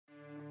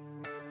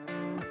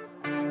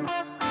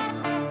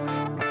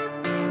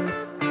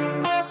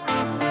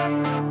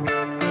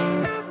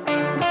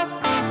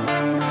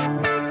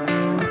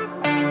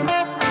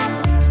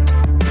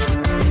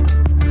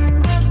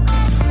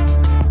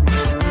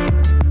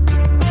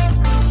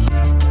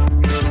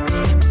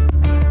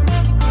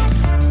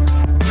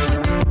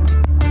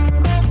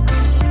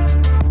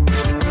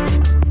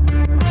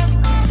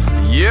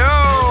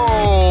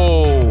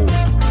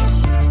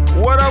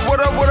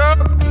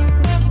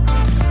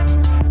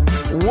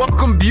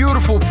Welcome,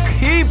 beautiful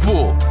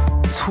people,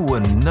 to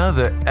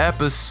another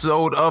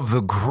episode of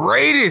the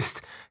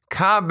greatest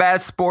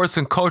combat sports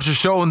and culture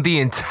show in the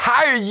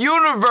entire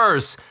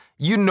universe.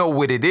 You know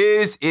what it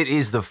is. It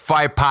is the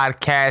Fight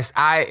Podcast.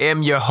 I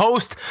am your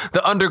host,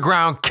 the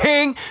Underground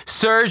King,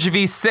 Serg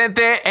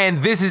Vicente,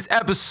 and this is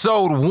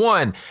episode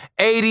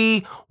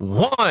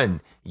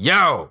 181.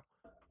 Yo,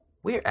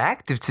 we're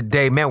active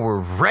today, man. We're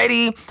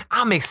ready.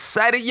 I'm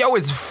excited. Yo,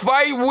 it's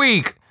fight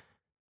week.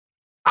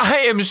 I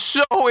am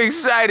so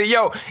excited.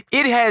 Yo,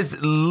 it has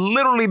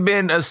literally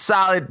been a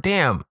solid,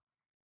 damn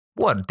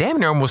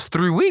near almost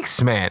 3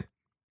 weeks, man.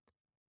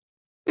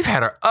 We've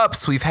had our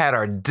ups, we've had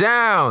our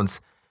downs.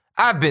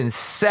 I've been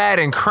sad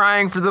and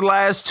crying for the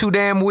last 2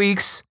 damn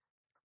weeks.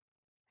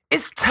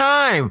 It's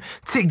time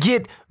to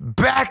get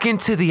back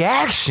into the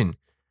action.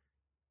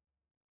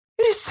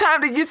 It is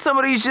time to get some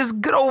of these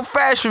just good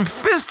old-fashioned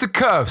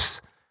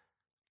fisticuffs.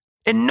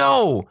 And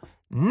no,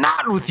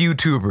 not with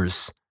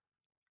YouTubers.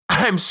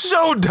 I'm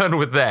so done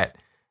with that.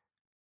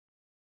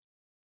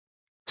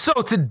 So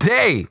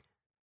today,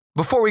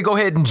 before we go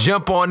ahead and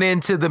jump on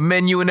into the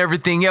menu and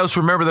everything else,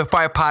 remember the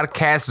Fight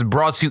Podcast is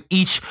brought to you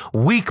each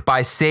week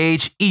by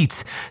Sage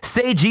Eats.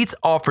 Sage Eats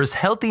offers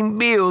healthy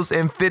meals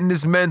and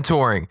fitness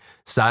mentoring.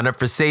 Sign up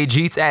for Sage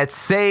Eats at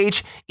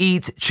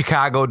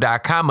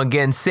SageEatsChicago.com.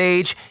 Again,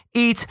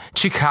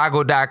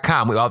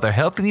 SageEatsChicago.com. We offer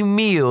healthy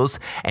meals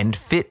and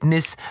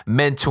fitness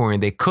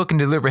mentoring. They cook and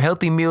deliver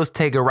healthy meals,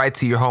 take it right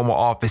to your home or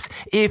office.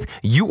 If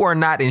you are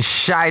not in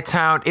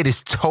Chi-Town, it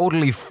is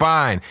totally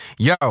fine.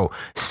 Yo,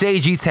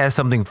 Sage Eats has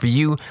something for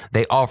you.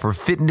 They offer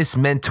fitness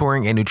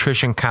mentoring and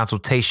nutrition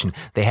consultation.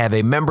 They have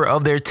a member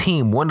of their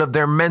team, one of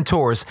their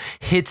mentors,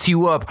 hits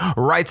you up,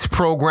 writes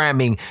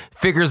programming,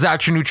 figures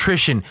out your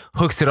nutrition,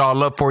 hooks it all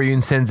up for you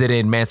and sends it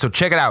in, man. So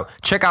check it out.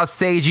 Check out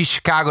Sage Eats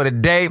Chicago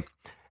today.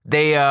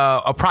 They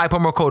apply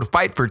promo code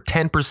FIGHT for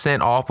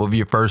 10% off of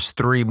your first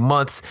 3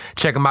 months.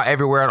 Check them out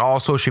everywhere on all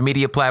social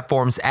media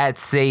platforms at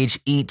Sage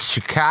Eats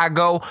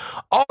Chicago.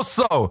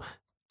 Also,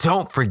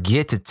 don't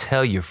forget to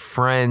tell your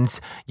friends,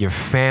 your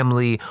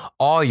family,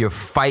 all your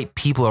fight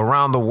people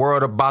around the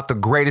world about the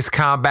greatest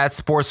combat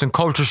sports and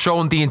culture show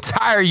in the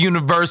entire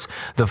universe,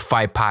 the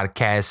Fight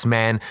Podcast,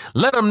 man.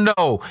 Let them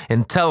know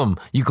and tell them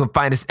you can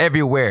find us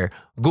everywhere.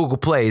 Google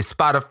Play,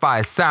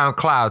 Spotify,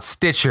 SoundCloud,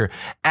 Stitcher,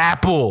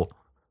 Apple.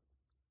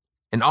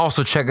 And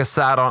also check us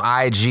out on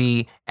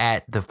IG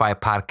at The Fight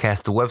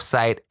Podcast, the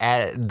website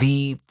at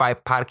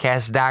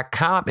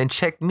thefightpodcast.com. And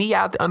check me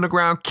out, the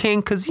Underground King,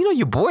 because, you know,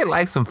 your boy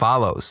likes some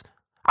follows.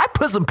 I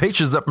put some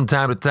pictures up from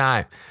time to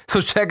time. So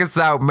check us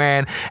out,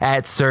 man,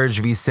 at Serg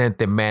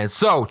Vicente, man.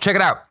 So check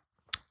it out.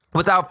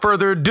 Without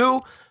further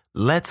ado,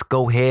 let's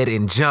go ahead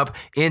and jump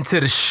into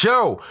the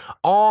show.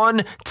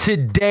 On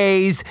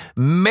today's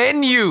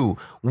menu,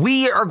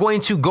 we are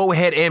going to go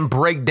ahead and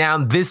break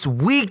down this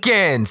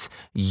weekend's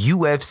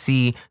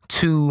UFC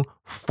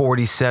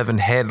 247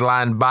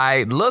 headlined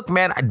by, look,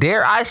 man,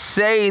 dare I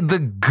say, the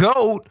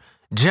GOAT,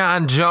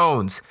 Jon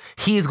Jones.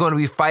 He's going to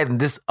be fighting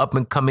this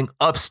up-and-coming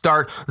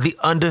upstart, the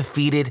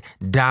undefeated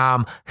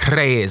Dom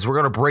Reyes. We're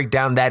going to break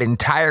down that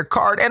entire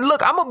card. And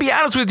look, I'm going to be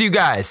honest with you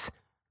guys.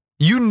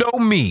 You know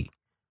me.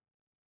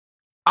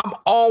 I'm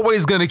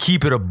always going to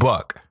keep it a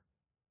buck.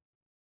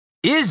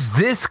 Is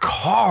this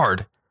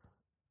card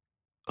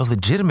a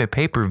legitimate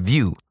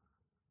pay-per-view?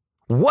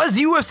 Was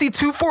UFC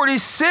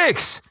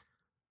 246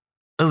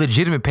 a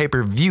legitimate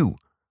pay-per-view?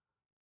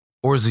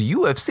 Or is the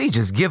UFC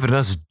just giving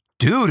us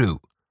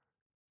doo-doo?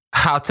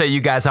 I'll tell you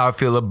guys how I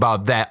feel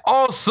about that.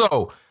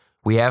 Also,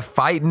 we have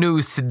fight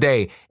news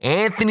today.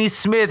 Anthony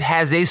Smith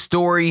has a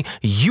story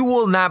you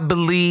will not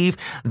believe.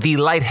 The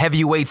light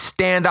heavyweight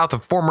standout, the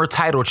former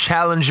title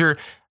challenger,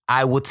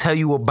 I will tell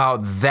you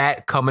about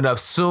that coming up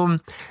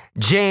soon.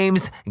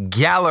 James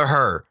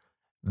Gallagher,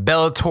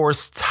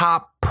 Bellator's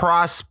top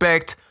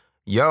prospect.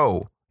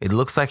 Yo, it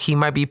looks like he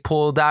might be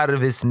pulled out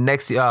of his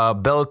next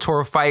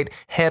Bellator fight,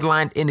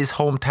 headlined in his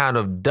hometown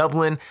of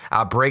Dublin.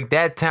 I'll break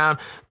that down.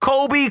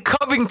 Colby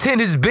Covington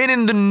has been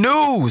in the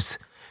news.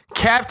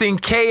 Captain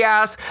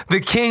Chaos,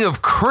 the king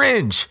of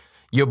cringe.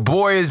 Your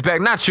boy is back.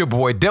 Not your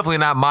boy. Definitely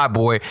not my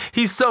boy.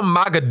 He's some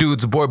MAGA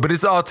dude's boy, but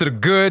it's all to the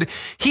good.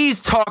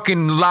 He's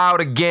talking loud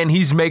again.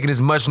 He's making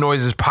as much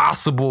noise as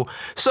possible.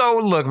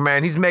 So, look,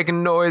 man, he's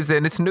making noise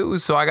and it's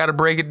news, so I got to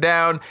break it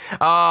down.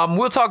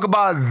 We'll talk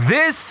about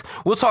this.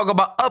 We'll talk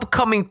about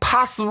upcoming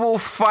possible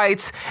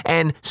fights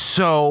and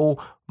so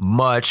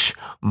much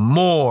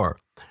more.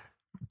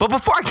 But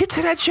before I get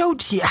to that, Joe,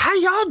 how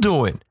y'all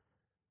doing?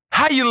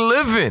 How you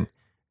living?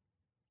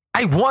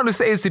 I want to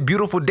say it's a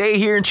beautiful day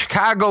here in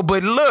Chicago,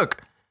 but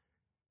look,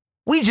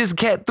 we just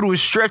got through a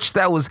stretch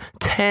that was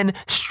 10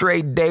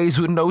 straight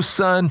days with no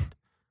sun.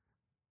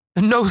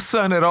 No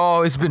sun at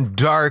all. It's been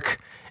dark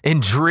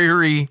and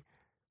dreary.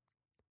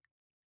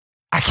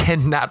 I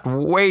cannot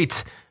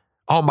wait.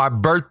 On my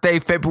birthday,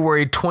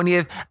 February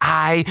 20th,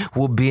 I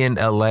will be in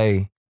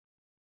LA.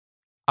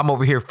 I'm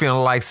over here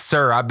feeling like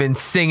Sir. I've been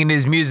singing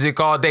his music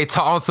all day,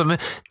 talking something.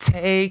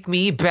 Take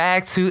me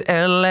back to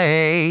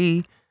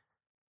LA.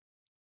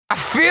 I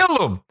feel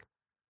him.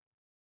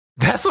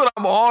 That's what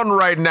I'm on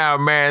right now,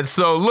 man.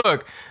 So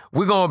look,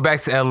 we're going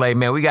back to LA,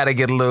 man. We got to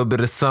get a little bit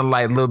of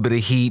sunlight, a little bit of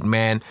heat,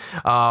 man.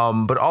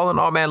 But all in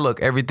all, man,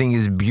 look, everything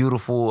is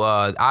beautiful.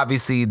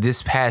 Obviously,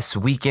 this past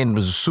weekend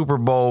was a Super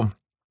Bowl.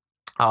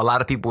 A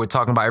lot of people were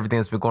talking about everything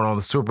that's been going on in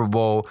the Super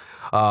Bowl,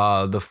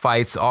 the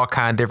fights, all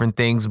kind of different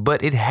things.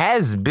 But it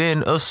has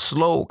been a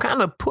slow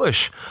kind of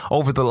push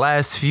over the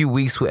last few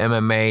weeks with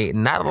MMA.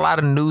 Not a lot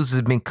of news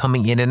has been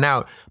coming in and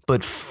out.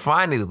 But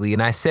finally,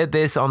 and I said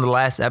this on the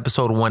last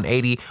episode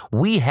 180,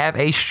 we have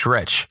a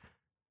stretch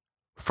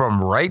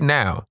from right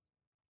now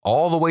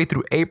all the way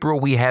through April.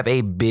 We have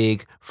a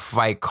big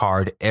fight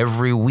card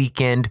every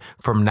weekend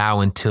from now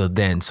until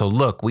then. So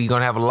look, we're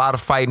going to have a lot of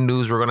fight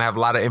news. We're going to have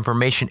a lot of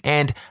information.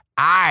 And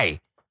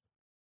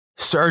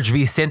Serg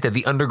Vicente,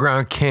 the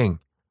Underground King,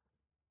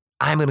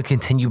 I'm going to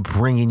continue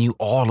bringing you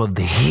all of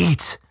the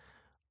heat,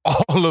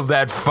 all of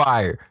that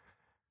fire.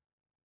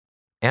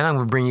 And I'm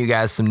going to bring you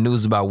guys some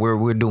news about where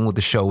we're doing with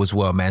the show as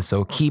well, man.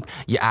 So keep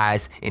your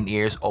eyes and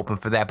ears open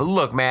for that. But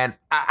look, man,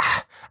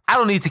 I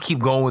don't need to keep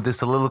going with this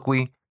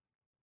soliloquy.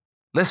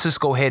 Let's just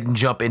go ahead and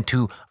jump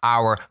into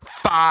our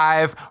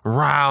 5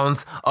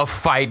 rounds of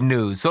fight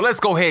news. So let's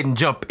go ahead and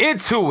jump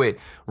into it.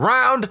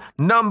 Round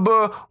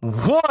number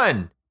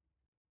 1.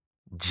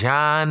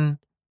 Jon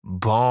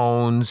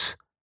Bones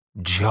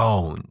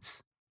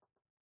Jones.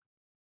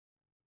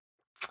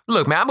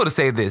 Look, man, I'm going to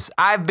say this.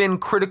 I've been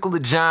critical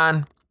of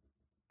Jon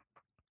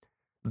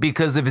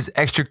because of his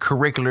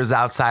extracurriculars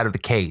outside of the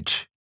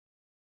cage.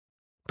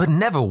 But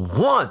never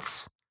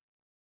once,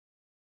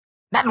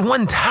 not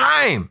one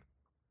time,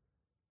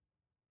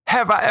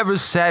 have I ever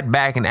sat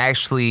back and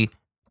actually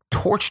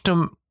torched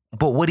him,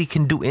 but what he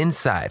can do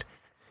inside.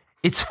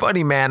 It's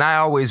funny, man. I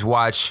always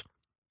watch,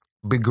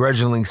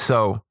 begrudgingly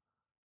so,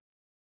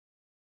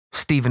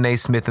 Stephen A.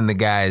 Smith and the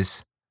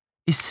guys,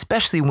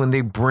 especially when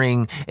they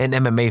bring an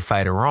MMA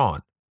fighter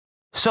on.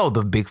 So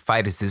the big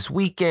fight is this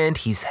weekend.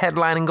 He's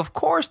headlining. Of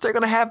course, they're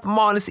going to have him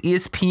on as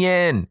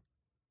ESPN.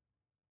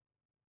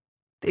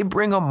 They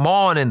bring him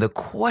on, and the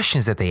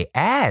questions that they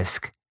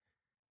ask,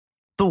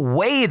 the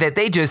way that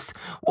they just,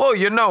 well,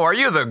 you know, are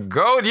you the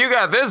GOAT? You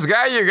got this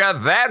guy, you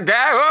got that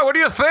guy. Oh, what do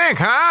you think,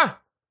 huh?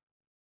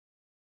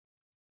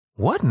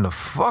 What in the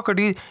fuck are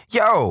these?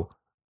 Yo,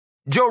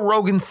 Joe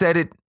Rogan said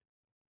it.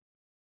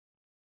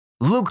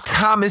 Luke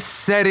Thomas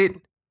said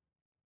it.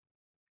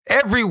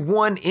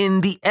 Everyone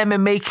in the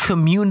MMA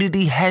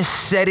community has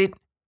said it.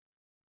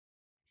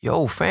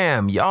 Yo,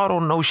 fam, y'all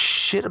don't know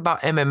shit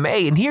about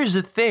MMA. And here's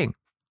the thing.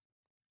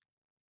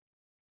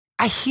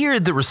 I hear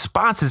the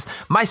responses.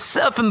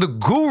 Myself and the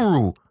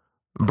guru,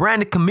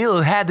 Brandon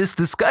Camilo, had this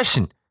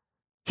discussion.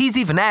 He's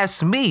even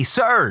asked me,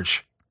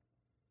 Serg,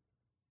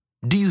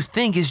 do you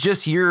think it's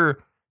just you're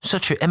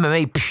such an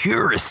MMA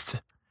purist?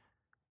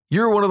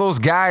 You're one of those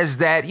guys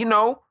that, you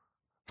know,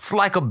 it's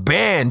like a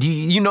band.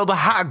 You know the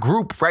hot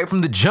group right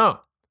from the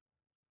jump.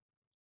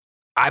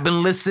 I've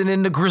been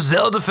listening to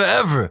Griselda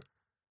forever.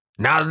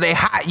 Now that they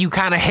hot, you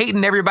kind of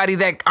hating everybody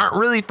that aren't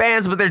really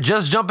fans, but they're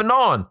just jumping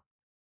on.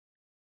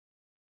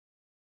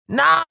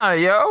 Nah,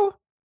 yo.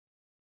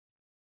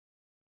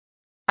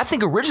 I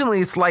think originally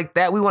it's like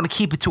that. We want to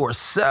keep it to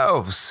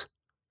ourselves.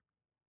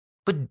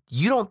 But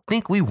you don't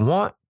think we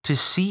want to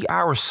see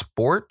our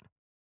sport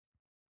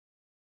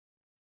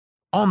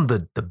on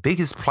the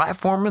biggest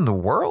platform in the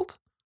world?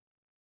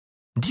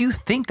 Do you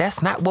think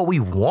that's not what we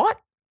want?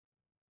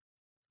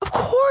 Of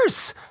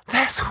course,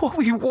 that's what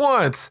we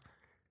want.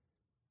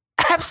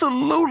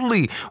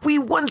 Absolutely. We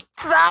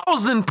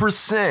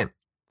 1,000%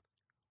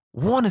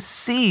 want to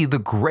see the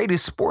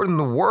greatest sport in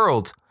the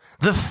world,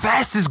 the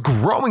fastest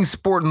growing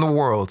sport in the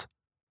world,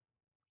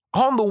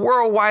 on the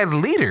worldwide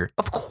leader.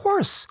 Of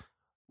course,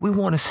 we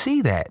want to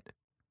see that.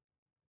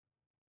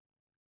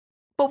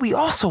 But we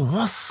also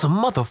want some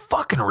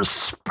motherfucking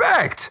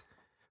respect.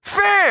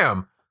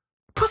 Fam,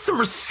 put some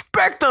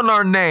respect on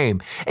our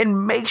name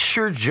and make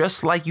sure,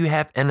 just like you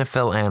have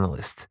NFL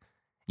analysts,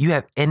 you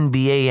have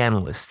NBA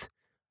analysts,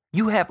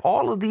 you have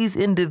all of these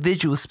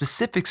individual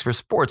specifics for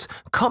sports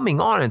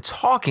coming on and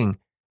talking,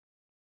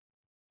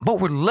 but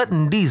we're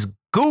letting these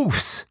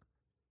goofs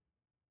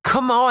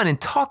come on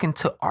and talking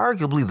to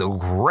arguably the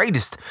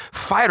greatest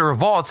fighter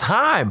of all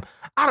time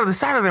out of the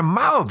side of their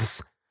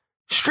mouths,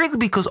 strictly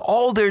because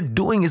all they're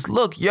doing is,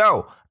 look,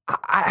 yo,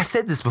 I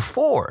said this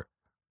before.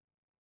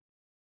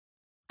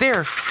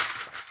 There,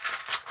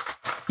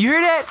 you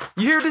hear that?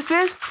 You hear what this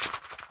is?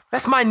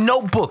 That's my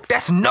notebook.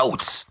 That's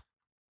notes.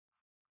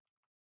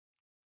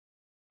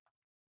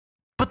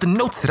 But the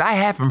notes that I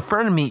have in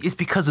front of me is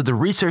because of the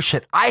research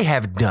that I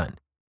have done.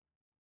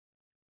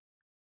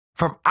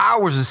 From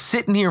hours of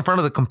sitting here in front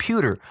of the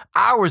computer,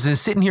 hours of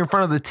sitting here in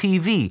front of the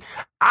TV,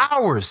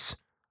 hours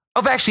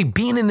of actually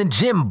being in the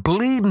gym,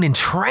 bleeding and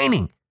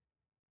training.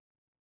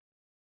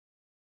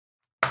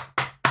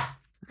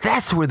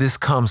 That's where this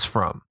comes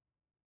from.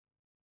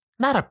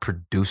 Not a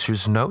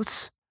producer's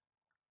notes,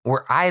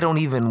 where I don't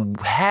even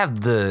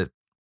have the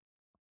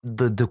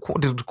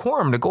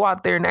decorum to go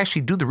out there and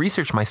actually do the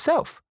research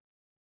myself.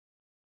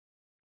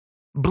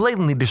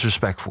 Blatantly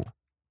disrespectful.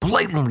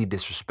 Blatantly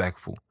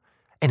disrespectful.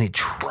 And it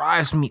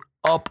drives me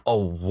up a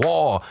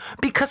wall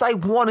because I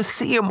want to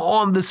see him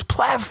on this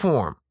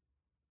platform.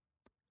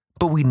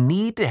 But we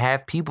need to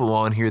have people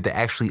on here that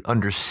actually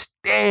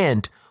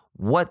understand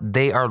what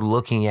they are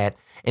looking at,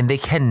 and they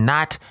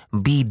cannot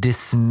be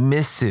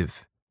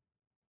dismissive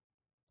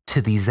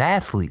to these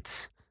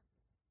athletes.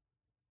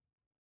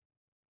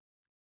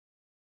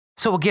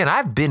 So again,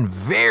 I've been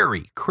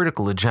very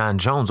critical of Jon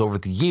Jones over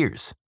the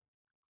years.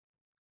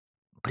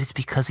 But it's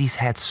because he's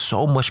had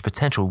so much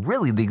potential.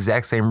 Really the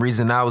exact same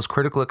reason I was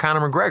critical of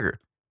Conor McGregor.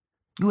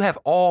 You have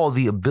all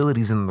the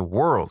abilities in the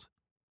world,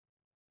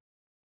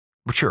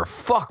 but you're a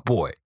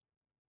fuckboy.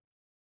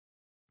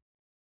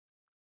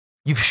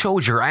 You've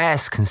showed your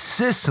ass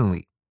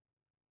consistently.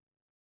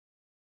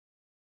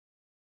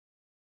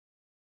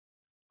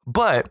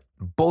 But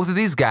both of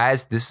these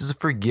guys, this is a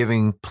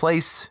forgiving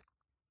place.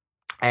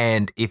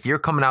 And if you're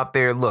coming out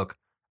there, look,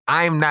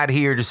 I'm not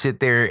here to sit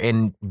there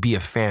and be a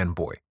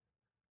fanboy.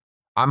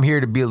 I'm here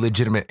to be a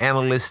legitimate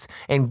analyst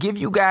and give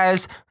you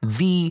guys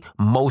the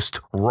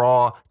most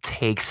raw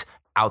takes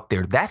out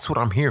there. That's what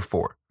I'm here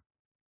for.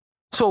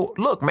 So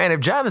look, man, if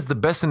Jon is the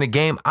best in the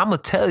game, I'm going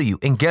to tell you.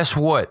 And guess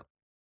what?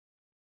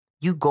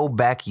 You go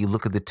back, you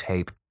look at the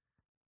tape.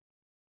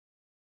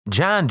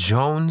 Jon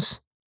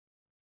Jones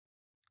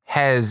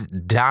has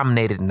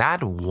dominated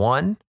not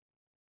one,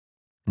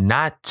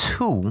 not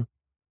two,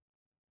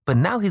 but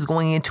now he's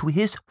going into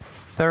his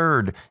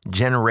third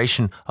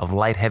generation of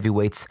light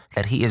heavyweights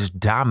that he has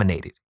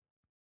dominated.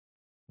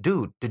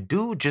 Dude, the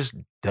dude just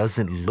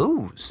doesn't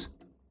lose.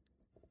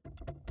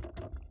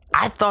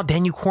 I thought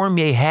Daniel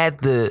Cormier had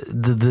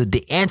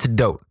the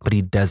antidote, but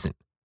he doesn't.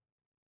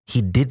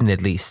 He didn't,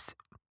 at least.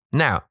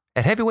 Now,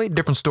 at heavyweight,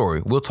 different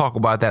story. We'll talk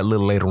about that a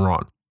little later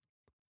on.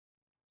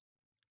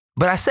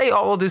 But I say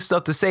all of this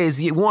stuff to say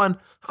is, one,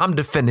 I'm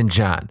defending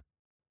Jon.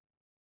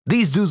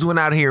 These dudes went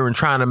out here and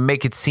trying to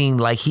make it seem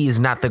like he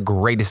is not the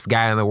greatest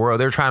guy in the world.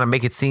 They're trying to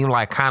make it seem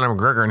like Conor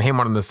McGregor and him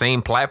on the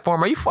same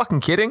platform. Are you fucking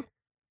kidding?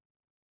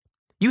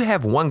 You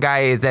have one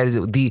guy that is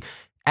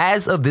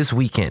as of this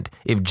weekend,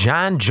 if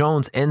Jon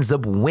Jones ends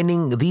up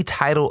winning the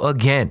title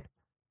again,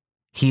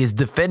 he is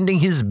defending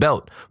his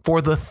belt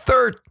for the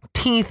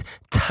 13th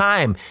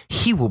time.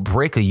 He will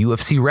break a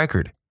UFC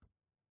record.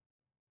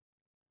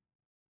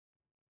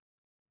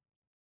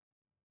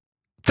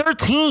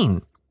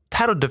 13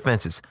 title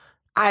defenses.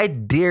 I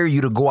dare you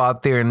to go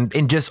out there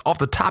and just off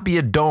the top of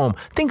your dome,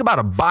 think about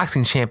a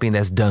boxing champion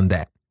that's done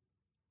that.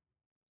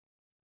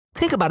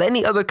 Think about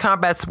any other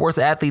combat sports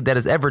athlete that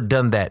has ever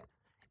done that.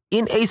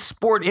 In a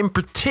sport in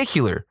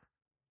particular,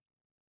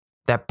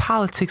 that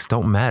politics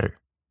don't matter.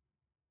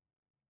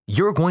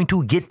 You're going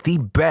to get the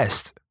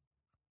best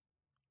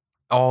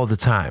all the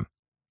time.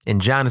 And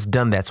Jon has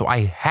done that, so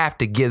I have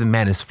to give the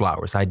man his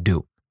flowers. I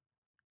do.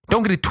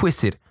 Don't get it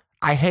twisted.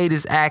 I hate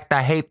his act.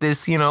 I hate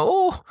this,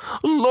 oh,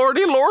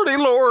 lordy, lordy,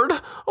 lord.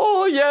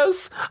 Oh,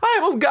 yes, I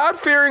am a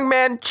God-fearing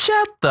man.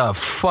 Shut the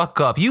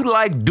fuck up. You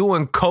like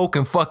doing coke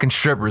and fucking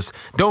strippers.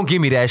 Don't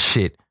give me that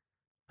shit.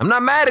 I'm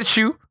not mad at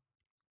you.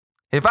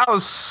 If I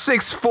was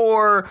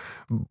 6'4",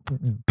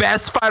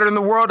 best fighter in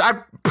the world,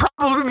 I'd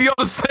probably be on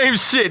the same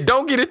shit.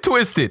 Don't get it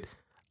twisted.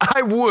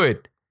 I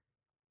would.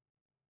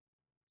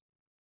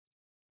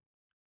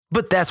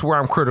 But that's where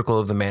I'm critical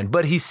of the man.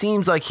 But he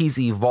seems like he's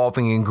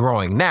evolving and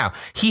growing. Now,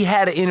 he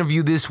had an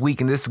interview this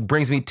week, and this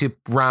brings me to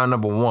round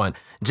number one.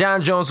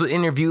 Jon Jones was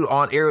interviewed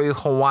on Ariel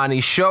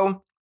Helwani's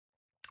show,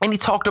 and he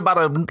talked about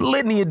a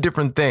litany of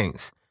different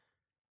things.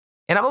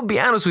 And I'm going to be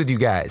honest with you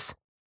guys.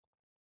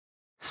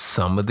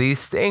 Some of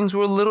these things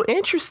were a little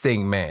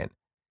interesting, man.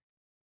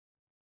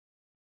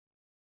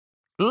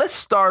 Let's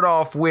start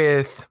off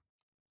with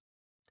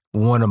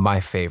one of my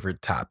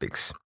favorite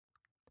topics.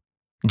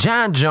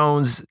 Jon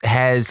Jones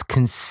has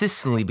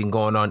consistently been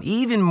going on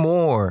even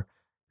more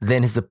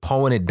than his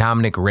opponent,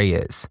 Dominic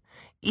Reyes.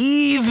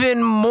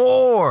 Even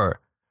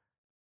more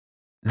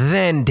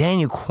than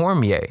Daniel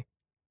Cormier.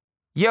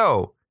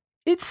 Yo,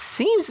 it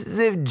seems as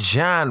if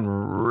Jon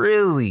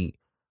really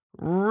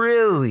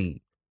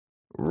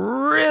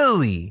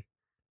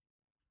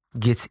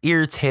gets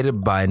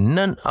irritated by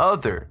none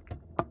other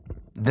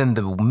than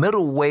the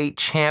middleweight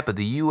champ of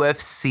the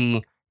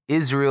UFC,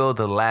 Israel,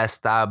 the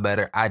last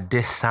stylebender,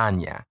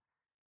 Adesanya.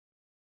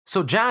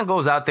 So Jon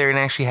goes out there and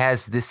actually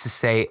has this to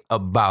say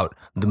about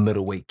the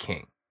middleweight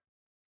king.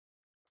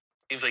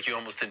 Seems like you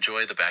almost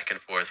enjoy the back and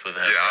forth with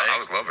him. Yeah, right? I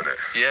was loving it.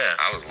 Yeah,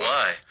 I was loving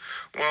why?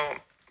 it.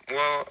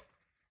 Well,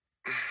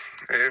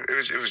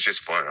 it was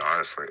just fun.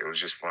 Honestly, it was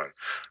just fun.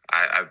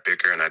 I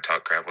bicker and I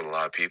talk crap with a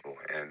lot of people,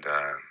 and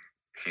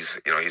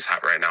he's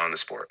hot right now in the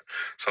sport.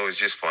 So it's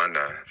just fun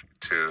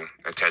to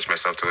attach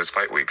myself to his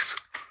fight weeks.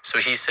 So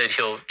he said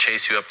he'll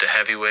chase you up to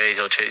heavyweight.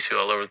 He'll chase you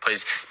all over the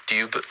place.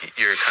 You're kind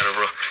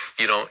of,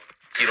 you don't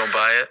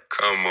buy it?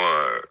 Come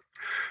on.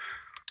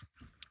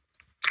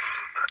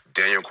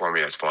 Daniel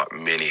Cormier has fought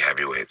many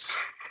heavyweights.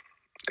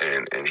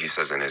 And he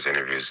says in his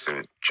interviews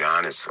that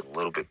Jon is a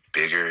little bit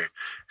bigger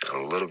and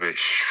a little bit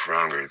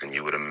stronger than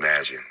you would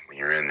imagine when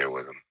you're in there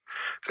with him.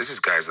 This is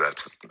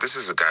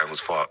a guy who's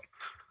fought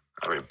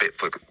I mean,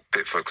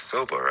 Bigfoot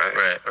Silva,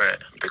 right? Right.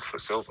 Bigfoot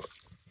Silva.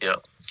 Yeah.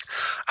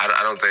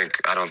 I don't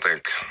think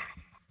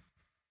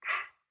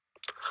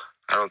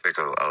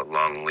a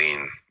long,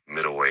 lean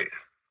middleweight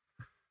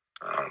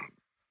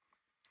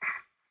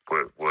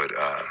would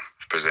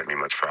present me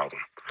much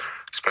problem,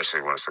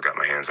 especially once I got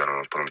my hands on him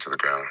and put him to the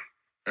ground.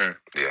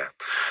 Yeah,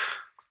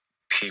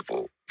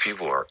 people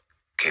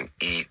can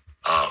eat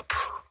up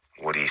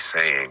what he's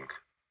saying,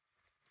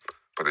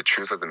 but the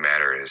truth of the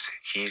matter is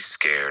he's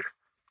scared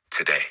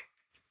today.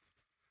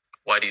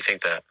 Why do you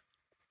think that?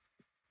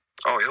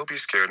 Oh, he'll be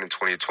scared in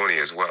 2020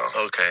 as well.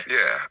 Okay.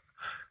 Yeah,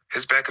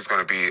 his back is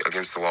going to be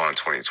against the wall in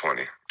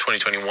 2020.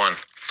 2021.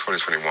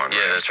 2021. Yeah,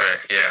 right? that's right.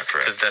 Yeah,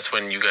 correct. because that's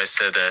when you guys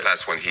said that.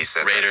 That's when he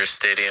said Raiders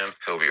Stadium.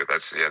 He'll be.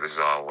 This is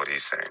all what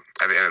he's saying.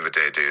 At the end of the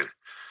day, dude,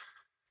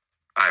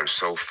 I am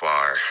so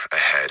far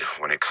ahead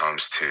when it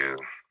comes to,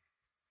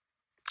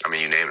 I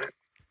mean, you name it.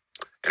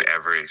 In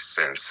every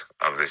sense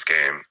of this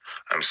game,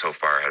 I'm so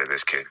far ahead of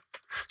this kid.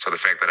 So the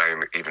fact that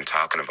I'm even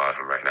talking about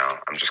him right now,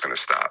 I'm just going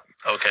to stop.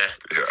 Okay.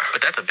 Yeah.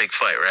 But that's a big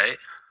fight, right?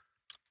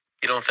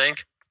 You don't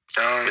think?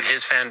 With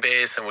his fan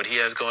base and what he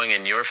has going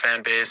in your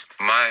fan base?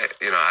 I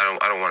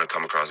don't want to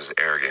come across as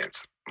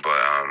arrogance, but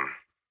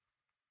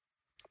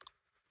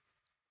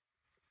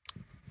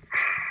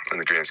in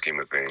the grand scheme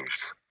of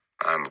things,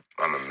 I'm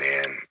a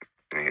man,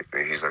 and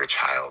he's like a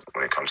child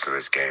when it comes to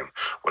this game.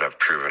 What I've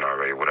proven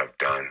already, what I've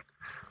done,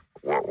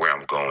 where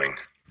I'm going.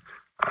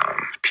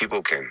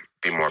 People can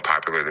be more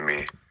popular than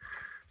me.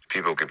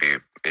 People could be,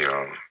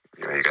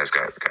 you guys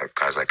got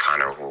guys like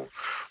Connor who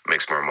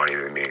makes more money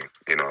than me.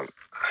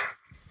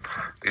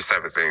 These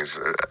type of things.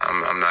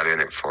 I'm not in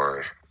it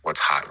for what's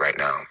hot right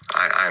now.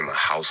 I'm a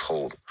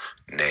household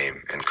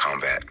name in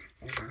combat,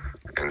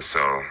 and so.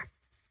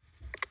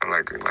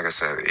 Like I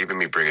said, even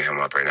me bringing him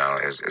up right now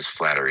is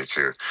flattery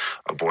to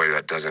a boy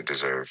that doesn't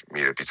deserve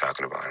me to be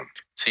talking about him.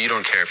 So you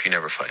don't care if you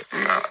never fight? No,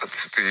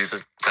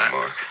 come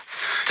on.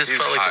 Just he's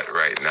hot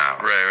right now.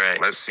 Right.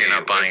 Let's see. You're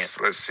not buying it.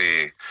 Let's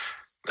see.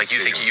 You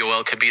think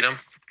Yoel could beat him?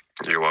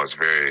 Yoel is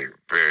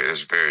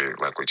there's very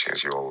likely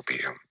chance Yoel will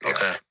beat him. Yeah,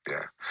 okay.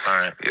 Yeah. All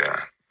right. Yeah.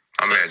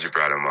 I'm mad you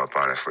brought him up,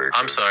 honestly.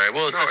 I'm sorry.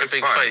 Well, it's such a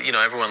big fight.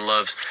 Everyone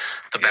loves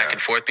the back and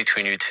forth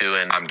between you two,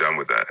 and I'm done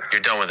with that. You're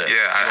done with it. Yeah,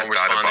 I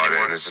thought about it,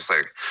 and it's just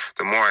like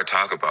the more I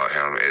talk about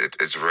him,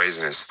 it's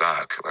raising his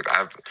stock. Like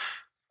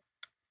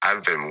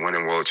I've been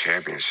winning world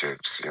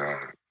championships,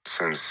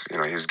 since he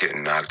was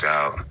getting knocked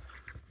out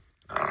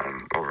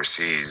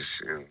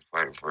overseas,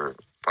 fighting for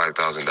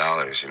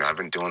 $5,000. I've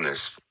been doing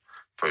this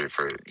for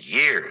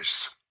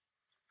years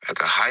at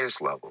the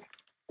highest level.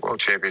 World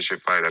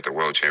championship fight after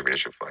world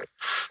championship fight.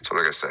 So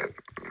like I said,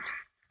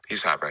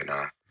 he's hot right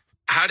now.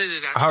 How did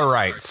it actually All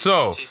right,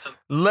 start? so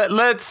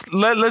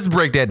let's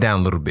break that down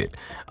a little bit.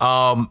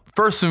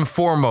 First and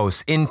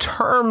foremost, in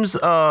terms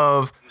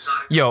of,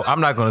 I'm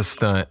not gonna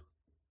stunt.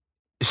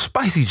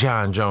 Spicy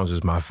Jon Jones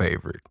is my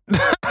favorite.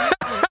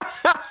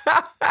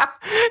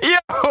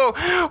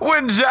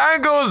 When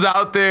Jon goes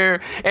out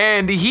there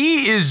and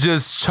he is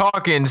just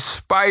talking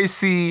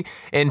spicy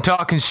and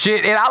talking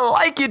shit, and I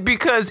like it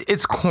because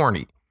it's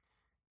corny.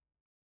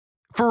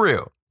 For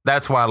real.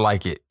 That's why I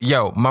like it.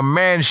 My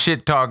man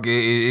shit talk,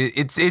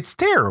 it's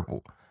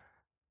terrible.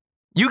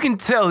 You can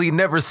tell he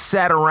never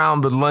sat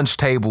around the lunch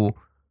table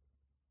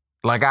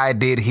like I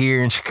did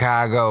here in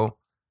Chicago.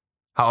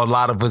 How a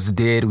lot of us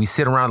did. We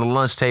sit around the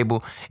lunch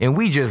table and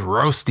we just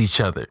roast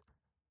each other.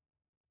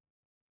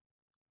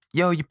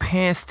 Your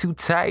pants too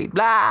tight.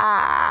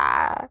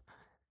 Blah.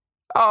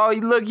 Oh,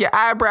 look, your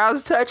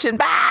eyebrows touching.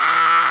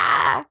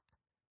 Blah.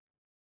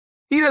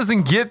 He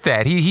doesn't get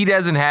that. He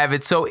doesn't have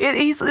it. So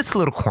it's a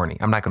little corny.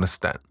 I'm not going to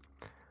stunt.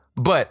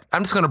 But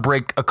I'm just going to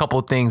break a couple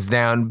of things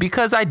down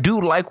because I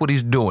do like what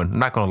he's doing. I'm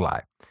not going to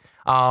lie.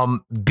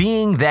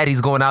 Being that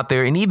he's going out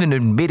there and even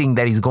admitting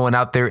that he's going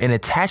out there and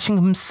attaching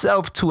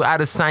himself to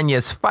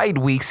Adesanya's fight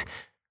weeks,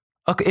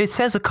 it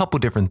says a couple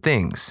different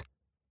things.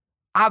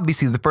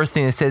 Obviously, the first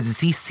thing it says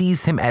is he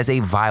sees him as a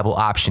viable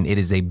option. It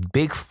is a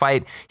big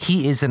fight.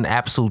 He is an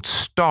absolute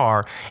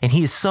star, and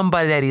he is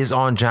somebody that is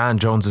on Jon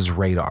Jones's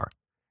radar.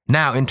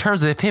 Now, in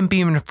terms of him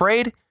being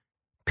afraid,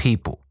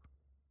 people,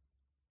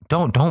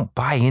 don't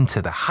buy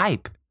into the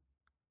hype.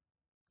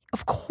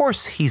 Of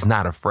course he's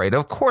not afraid.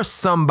 Of course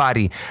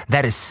somebody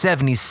that is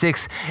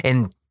 76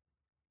 and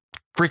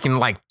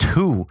freaking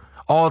 2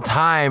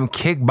 all-time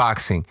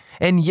kickboxing.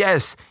 And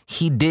yes,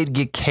 he did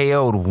get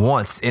KO'd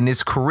once in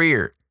his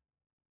career.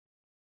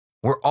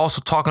 We're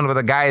also talking about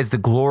the guy as the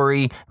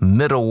Glory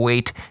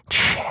middleweight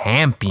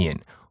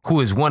champion, who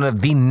is one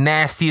of the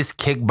nastiest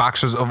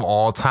kickboxers of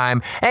all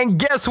time. And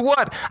guess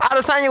what?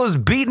 Adesanya was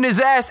beating his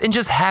ass and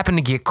just happened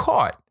to get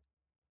caught.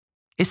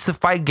 It's the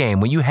fight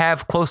game. When you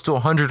have close to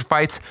 100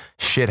 fights,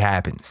 shit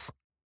happens.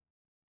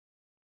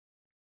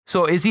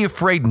 So is he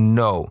afraid?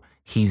 No.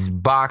 He's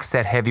boxed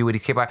at heavyweight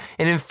kickboxing.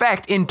 And in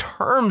fact, in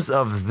terms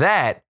of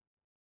that,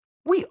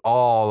 we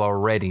all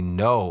already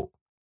know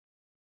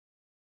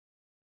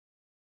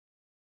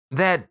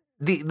that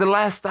the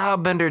last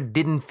stylebender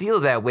didn't feel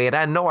that way. And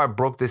I know I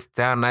broke this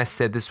down and I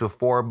said this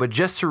before, but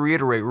just to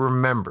reiterate,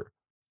 remember,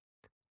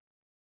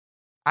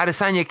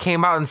 Adesanya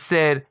came out and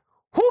said,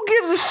 who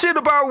gives a shit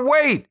about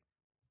weight?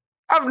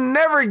 I've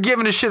never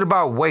given a shit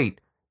about weight.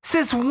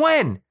 Since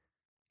when?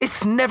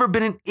 It's never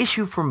been an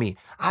issue for me.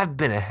 I've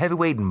been a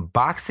heavyweight in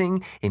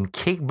boxing, in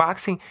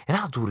kickboxing, and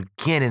I'll do it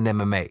again in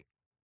MMA.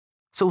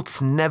 So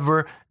it's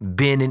never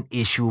been an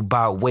issue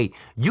about weight.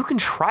 You can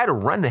try to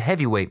run the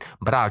heavyweight,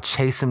 but I'll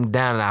chase him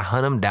down and I'll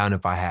hunt him down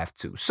if I have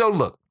to. So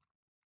look,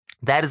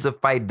 that is a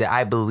fight that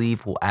I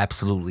believe will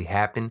absolutely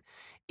happen.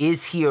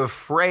 Is he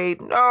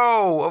afraid?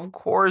 No, of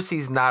course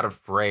he's not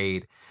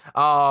afraid.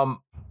 Now,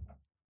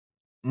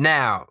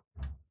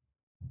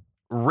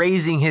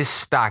 raising his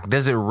stock,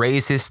 does it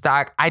raise his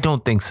stock? I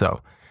don't think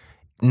so.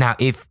 Now,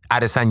 if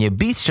Adesanya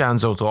beats Jon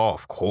Jones,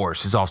 of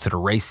course, he's off to the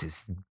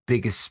races.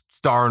 Biggest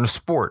star in the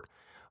sport.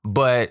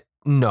 But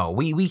no,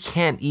 we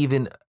can't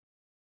even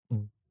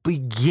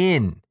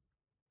begin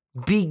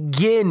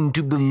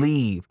to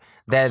believe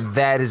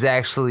that is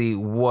actually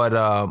what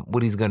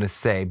he's going to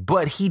say.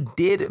 But he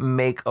did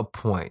make a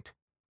point.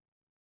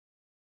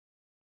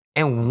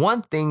 And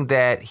one thing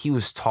that he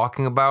was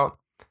talking about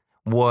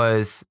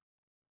was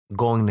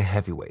going to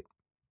heavyweight.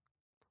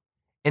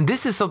 And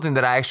this is something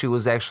that I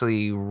was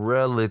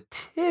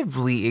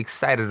relatively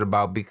excited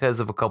about because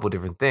of a couple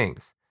different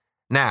things.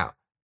 Now,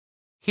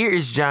 here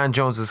is Jon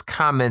Jones's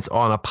comments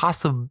on a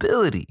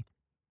possibility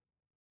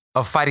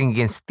of fighting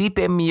against Stipe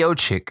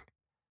Miocic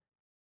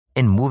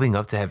and moving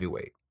up to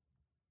heavyweight.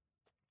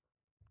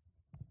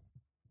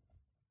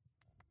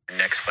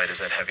 Next fight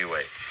is at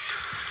heavyweight.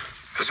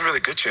 There's a really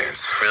good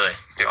chance. Really?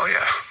 Oh,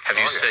 yeah. Have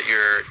you set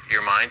your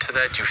mind to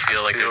that? Do you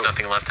feel like there's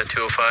nothing left at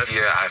 205?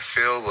 Yeah, I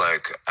feel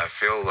like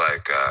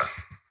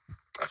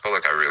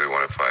I really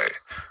want to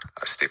fight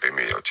Stipe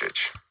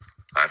Miocic.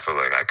 I feel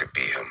like I could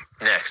beat him.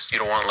 Next, you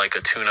don't want like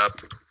a tune-up?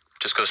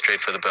 Just go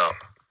straight for the belt.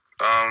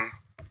 I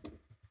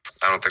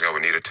don't think I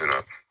would need a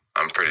tune-up.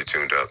 I'm pretty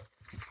tuned up.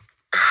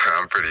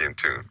 I'm pretty in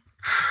tune.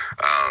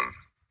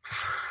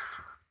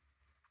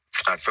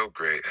 I feel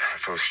great. I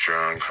feel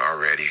strong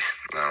already.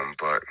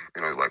 But,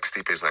 like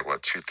Stipe's like,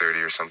 what, 230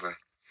 or something?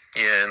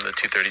 Yeah, in the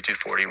 230,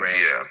 240 range.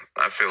 Yeah,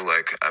 I feel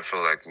like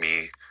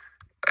me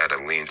at a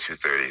lean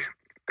 230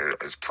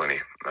 is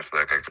plenty. I feel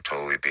like I could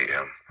totally beat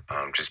him,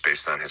 just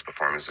based on his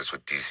performances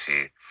with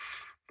DC,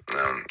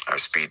 our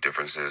speed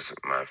differences,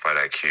 my fight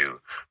IQ,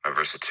 my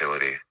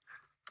versatility,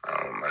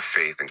 my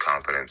faith and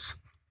confidence.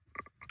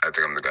 I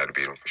think I'm the guy to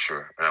beat him for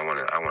sure, and I want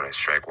to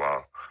strike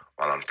while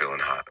I'm feeling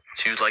hot.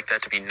 So you'd like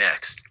that to be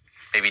next?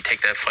 Maybe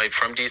take that fight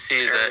from DC.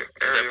 Is that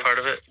part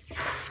of it?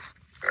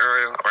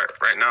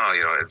 Right now,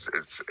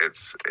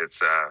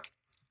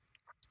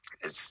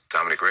 it's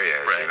Dominic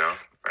Reyes. Right.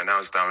 Right now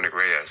it's Dominic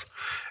Reyes,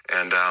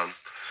 and I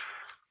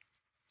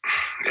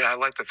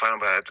like to fight him,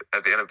 but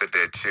at the end of the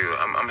day too,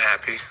 I'm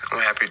happy. I'm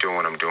happy doing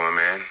what I'm doing,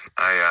 man.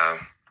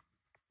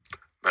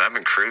 I've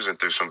been cruising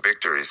through some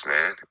victories,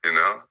 man.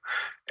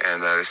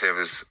 And they say if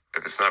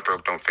it's not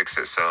broke, don't fix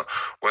it. So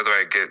whether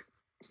I get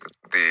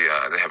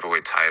the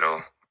heavyweight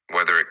title,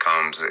 whether it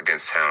comes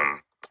against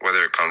him,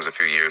 whether it comes a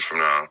few years from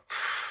now,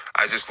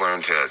 I just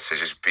learned to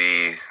just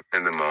be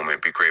in the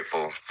moment, be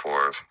grateful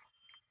for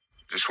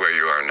just where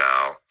you are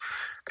now,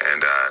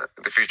 and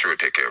the future will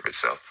take care of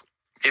itself.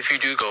 If you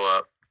do go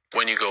up,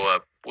 when you go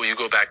up, will you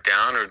go back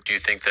down, or do you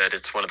think that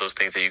it's one of those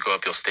things that you go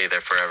up, you'll stay there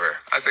forever?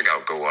 I think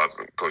I'll go up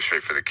and go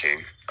straight for the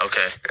king.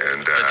 Okay.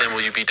 And but then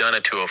will you be done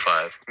at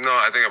 205? No,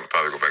 I think I would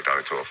probably go back down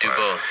to 205. Do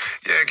both?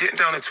 Yeah, getting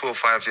down to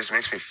 205 just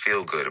makes me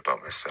feel good about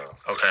myself.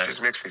 Okay. It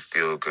just makes me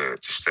feel good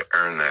just to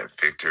earn that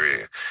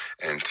victory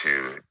and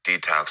to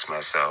detox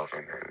myself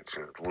and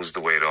to lose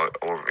the weight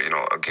over,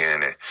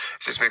 again. It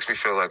just makes me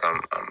feel like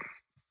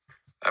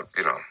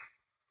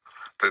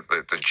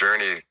the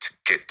journey to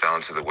get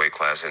down to the weight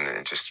class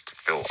and just to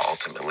feel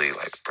ultimately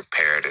like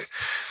prepared.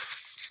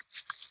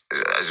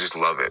 I just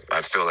love it.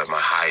 I feel at my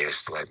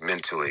highest, like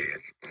mentally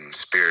and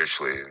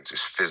spiritually and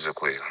just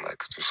physically. Like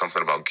there's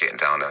something about getting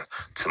down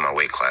to my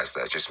weight class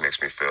that just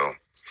makes me feel.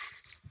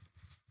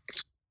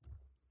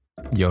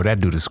 Yo, that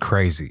dude is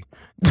crazy.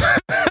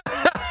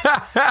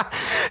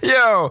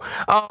 Yo,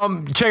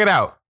 check it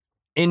out.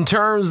 In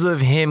terms of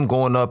him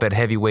going up at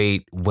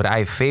heavyweight, would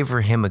I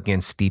favor him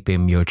against Stipe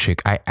Miocic?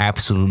 I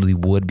absolutely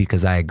would,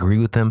 because I agree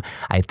with him.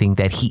 I think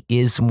that he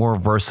is more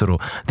versatile.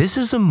 This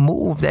is a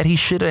move that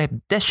should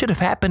have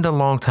happened a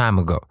long time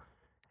ago.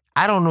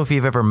 I don't know if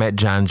you've ever met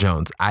Jon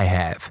Jones. I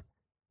have.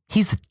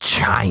 He's a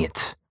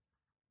giant.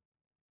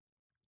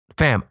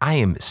 Fam, I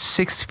am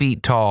 6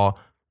 feet tall,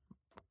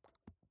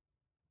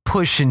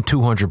 pushing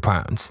 200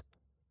 pounds.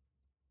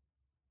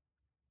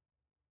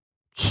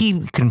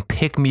 He can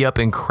pick me up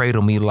and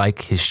cradle me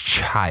like his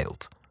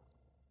child.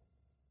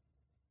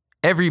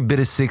 Every bit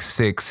of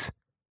 6'6",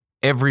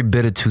 every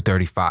bit of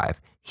 235.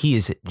 He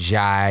is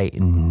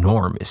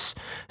ginormous.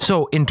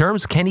 So in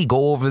terms, can he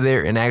go over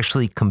there and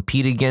actually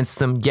compete against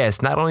them? Yes,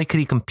 not only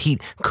could he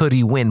compete, could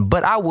he win?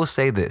 But I will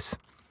say this,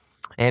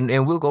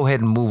 and we'll go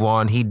ahead and move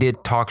on. He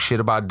did talk shit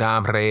about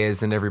Dom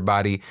Reyes and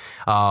everybody.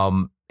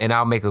 And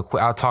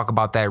I'll talk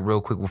about that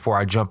real quick before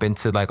I jump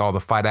into like all the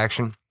fight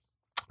action.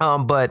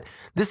 But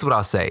this is what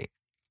I'll say.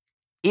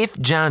 If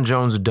Jon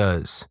Jones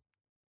does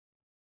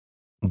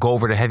go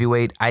over to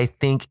heavyweight, I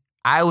think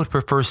I would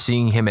prefer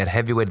seeing him at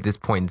heavyweight at this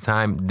point in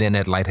time than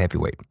at light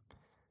heavyweight.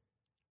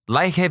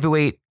 Light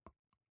heavyweight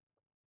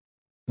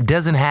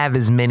doesn't have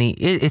as many,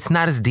 it's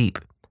not as deep.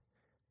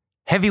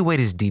 Heavyweight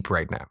is deep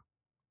right now.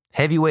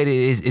 Heavyweight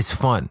is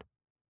fun.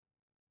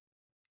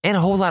 And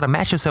a whole lot of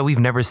matchups that we've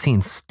never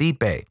seen.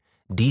 Stipe,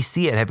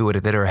 DC at heavyweight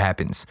if that ever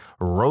happens.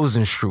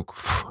 Rosenstruck,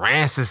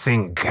 Francis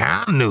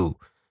Ngannou,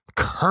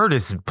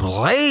 Curtis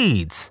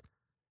Blades.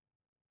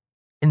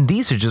 And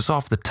these are just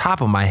off the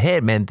top of my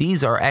head, man.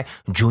 These are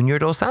Junior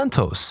Dos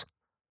Santos.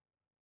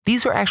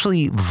 These are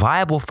actually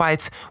viable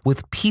fights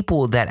with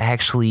people that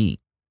actually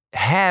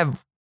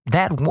have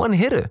that one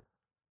hitter.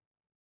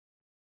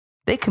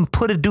 They can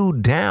put a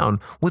dude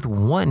down with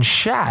one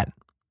shot.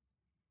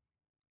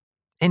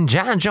 And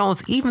Jon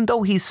Jones, even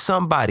though he's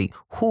somebody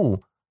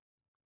who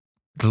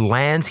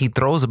he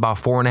throws about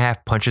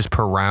 4.5 punches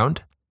per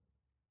round,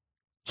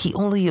 he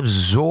only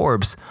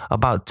absorbs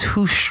about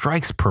 2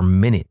 strikes per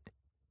minute.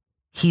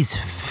 He's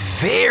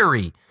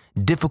very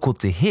difficult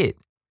to hit.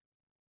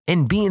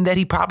 And being that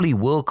he probably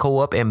will go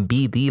up and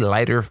be the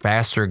lighter,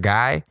 faster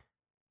guy,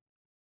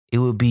 it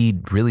would be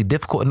really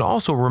difficult. And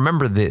also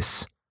remember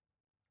this.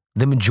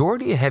 The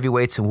majority of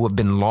heavyweights who have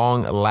been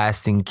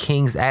long-lasting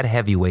kings at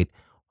heavyweight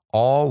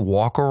all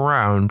walk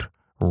around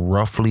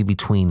roughly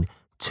between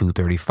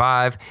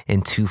 235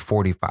 and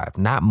 245.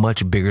 Not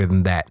much bigger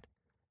than that.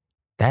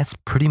 That's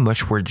pretty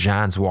much where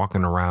Jon's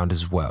walking around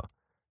as well.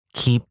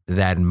 Keep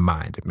that in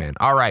mind, man.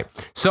 All right.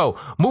 So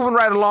moving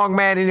right along,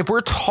 man. And if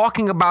we're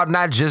talking about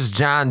not just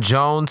Jon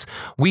Jones,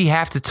 we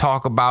have to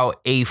talk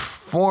about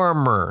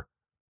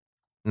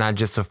not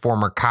just a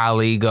former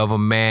colleague of a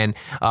man,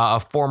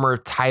 a former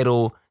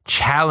title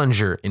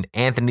challenger in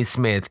Anthony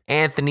Smith.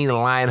 Anthony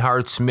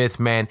Lionheart Smith,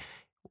 man,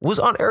 was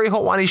on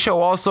Ariel Helwani's show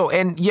also.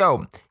 And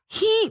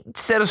he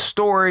said a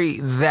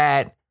story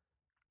that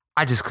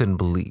I just couldn't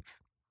believe.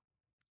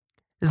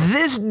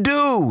 This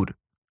dude,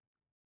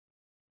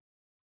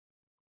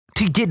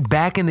 to get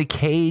back in the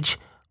cage,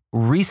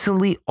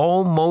 recently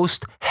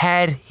almost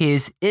had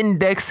his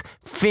index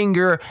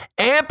finger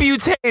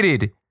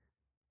amputated.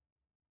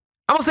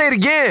 I'm going to say it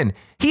again.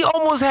 He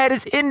almost had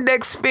his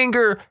index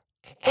finger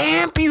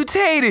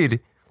amputated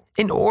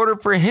in order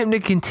for him to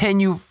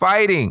continue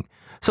fighting.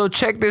 So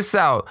check this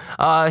out.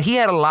 He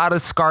had a lot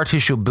of scar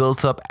tissue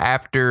built up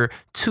after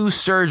 2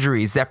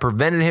 surgeries that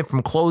prevented him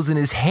from closing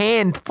his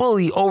hand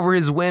fully over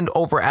his win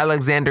over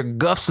Alexander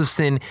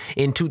Gustafsson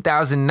in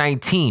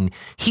 2019.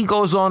 He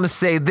goes on to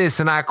say this,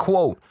 and I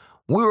quote,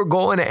 "We were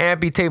going to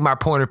amputate my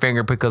pointer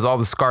finger because all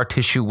the scar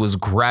tissue was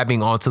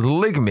grabbing onto the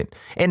ligament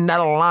and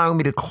not allowing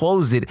me to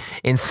close it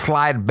and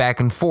slide back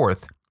and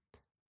forth."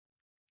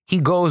 He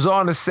goes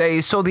on to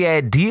say, so the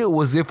idea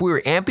was if we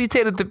were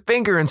amputated the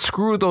finger and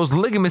screwed those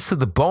ligaments to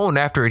the bone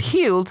after it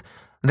healed,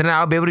 then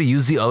I'll be able to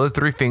use the other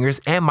 3 fingers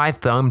and my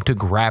thumb to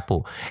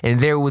grapple. And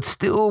there would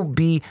still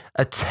be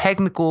a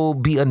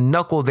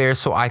knuckle there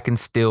so I can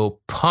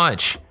still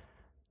punch.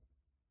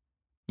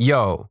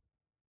 Lionheart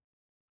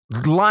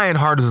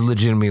is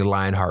legitimately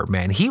Lionheart,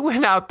 man. He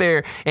went out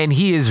there and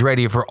he is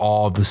ready for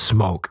all the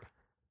smoke.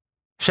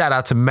 Shout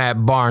out to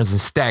Matt Barnes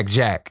and Stack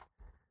Jack.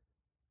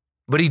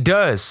 But he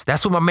does.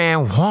 That's what my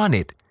man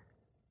wanted.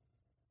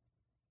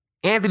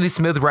 Anthony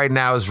Smith right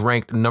now is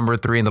ranked number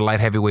 3 in the light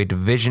heavyweight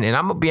division. And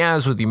I'm going to be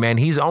honest with you, man.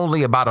 He's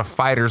only about a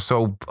fight or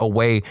so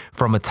away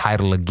from a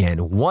title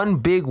again. One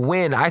big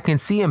win, I can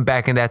see him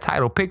back in that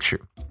title picture.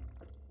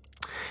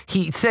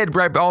 He said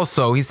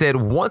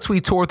once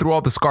we tore through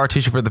all the scar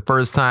tissue for the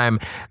first time,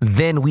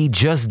 then we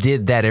just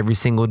did that every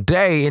single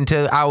day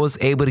until I was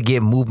able to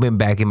get movement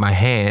back in my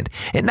hand.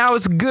 And now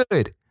it's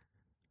good.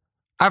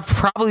 I've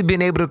probably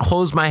been able to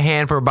close my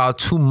hand for about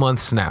 2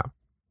 months now.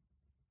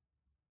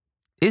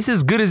 It's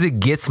as good as it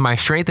gets. My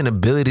strength and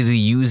ability to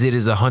use it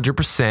is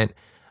 100%,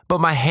 but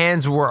my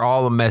hands were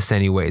all a mess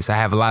anyways. I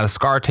have a lot of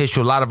scar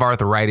tissue, a lot of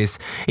arthritis.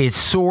 It's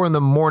sore in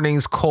the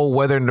mornings. Cold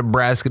weather in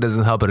Nebraska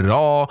doesn't help it at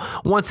all.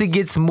 Once it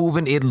gets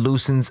moving, it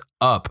loosens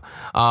up.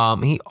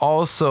 He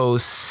also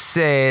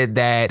said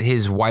that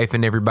his wife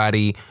and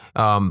everybody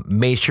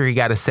made sure he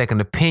got a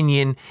second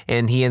opinion,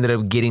 and he ended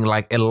up getting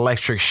like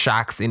electric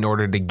shocks in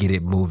order to get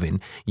it moving.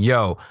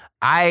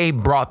 I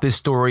brought this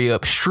story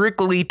up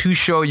strictly to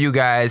show you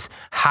guys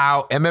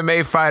how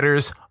MMA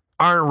fighters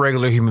aren't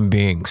regular human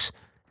beings.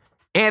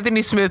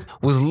 Anthony Smith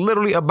was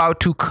literally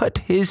about to cut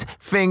his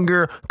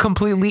finger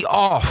completely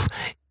off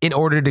in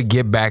order to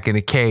get back in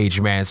the cage,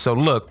 man. So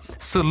look,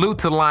 salute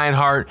to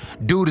Lionheart.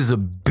 Dude is a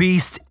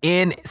beast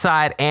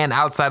inside and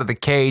outside of the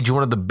cage.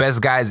 One of the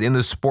best guys in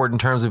the sport in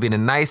terms of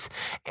being nice.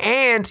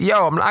 And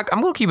I'm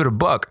going to keep it a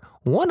buck.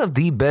 one of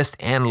the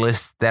best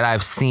analysts that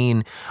I've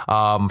seen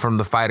from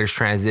the fighters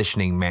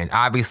transitioning, man.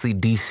 Obviously,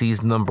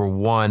 DC's number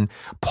one.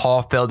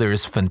 Paul Felder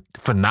is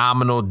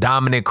phenomenal.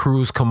 Dominic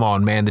Cruz, come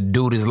on, man. The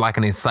dude is like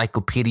an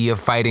encyclopedia of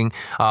fighting.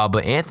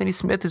 But Anthony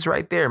Smith is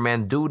right there,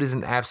 man. Dude is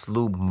an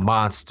absolute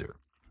monster.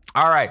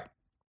 All right.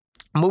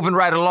 Moving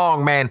right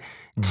along, man.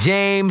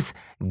 James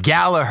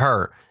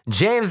Gallagher.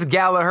 James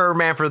Gallagher,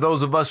 man, for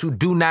those of us who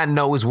do not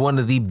know, is one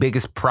of the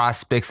biggest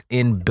prospects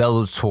in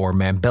Bellator,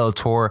 man.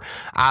 Bellator,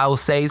 I'll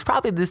say, is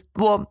probably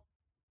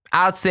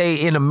I'd say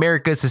in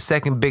America, it's the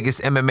second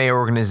biggest MMA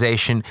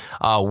organization.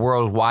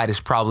 Worldwide is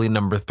probably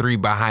number 3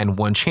 behind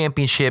One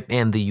Championship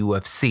and the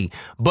UFC.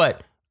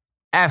 But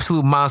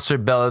absolute monster.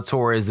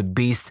 Bellator is a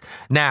beast.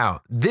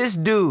 Now, this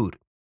dude,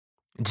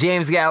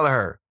 James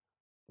Gallagher,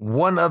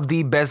 one of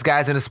the best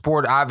guys in the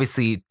sport,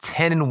 obviously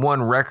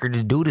 10-1 record.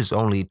 The dude is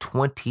only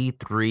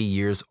 23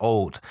 years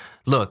old.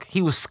 Look,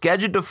 he was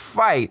scheduled to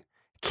fight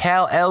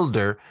Cal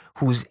Elder,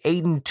 who's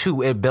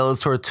 8-2 at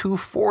Bellator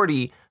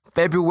 240,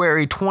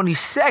 February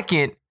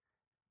 22nd.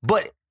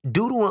 But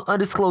due to an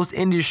undisclosed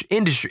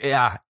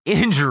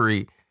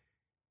injury,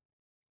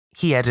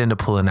 he had to end up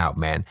pulling out,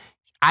 man.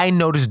 I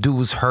know this dude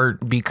was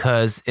hurt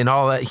because in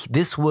all that,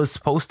 this was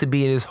supposed to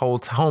be in his whole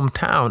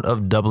hometown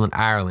of Dublin,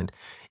 Ireland.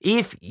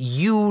 If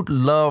you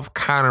love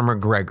Conor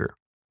McGregor,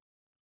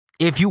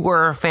 if you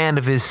are a fan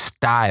of his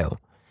style,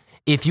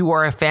 if you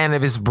are a fan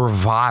of his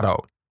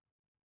bravado,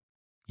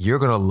 you're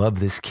going to love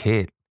this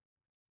kid.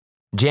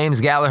 James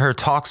Gallagher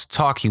talks the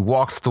talk. He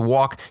walks the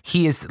walk.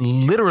 He is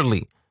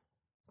literally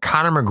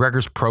Conor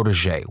McGregor's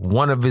protege,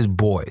 one of his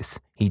boys.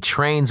 He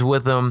trains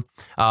with him.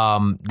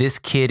 This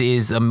kid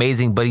is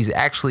amazing, but he's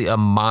actually a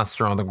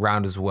monster on the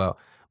ground as well.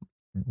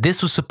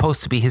 This was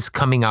supposed to be his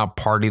coming out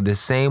party the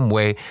same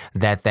way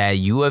that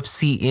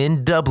UFC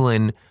in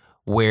Dublin,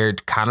 where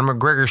Conor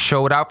McGregor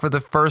showed out for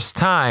the first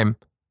time,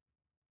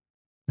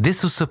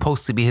 this was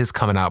supposed to be his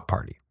coming out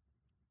party.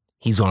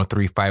 He's on a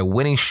 3-fight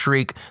winning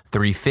streak,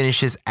 3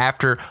 finishes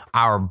after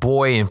our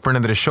boy in front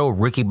of the show,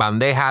 Ricky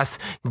Bandejas,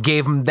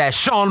 gave him that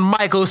Shawn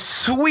Michaels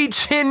sweet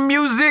chin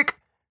music.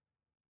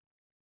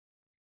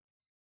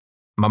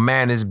 My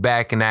man is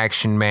back in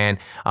action, man.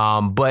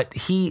 But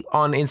he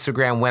on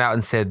Instagram went out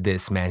and said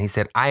this, man. He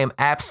said, I am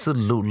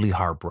absolutely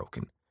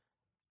heartbroken.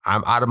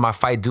 I'm out of my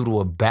fight due to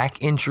a back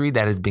injury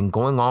that has been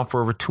going on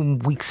for over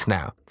 2 weeks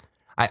now.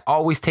 I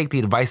always take the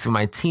advice of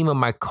my team and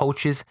my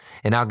coaches,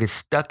 and I'll get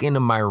stuck into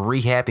my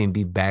rehab and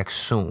be back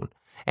soon.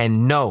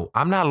 And no,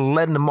 I'm not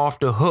letting him off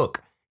the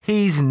hook.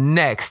 He's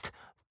next.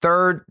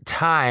 3rd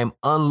time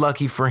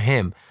unlucky for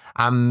him.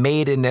 I'm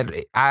made in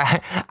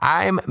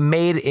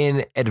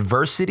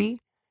adversity.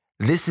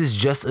 This is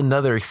just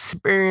another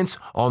experience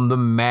on the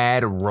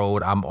mad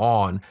road I'm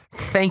on.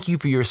 Thank you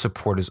for your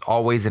support as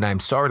always, and I'm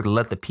sorry to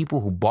let the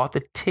people who bought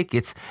the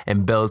tickets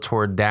and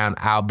Bellator down.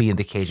 I'll be in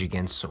the cage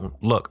again soon.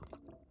 Look,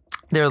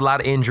 there are a lot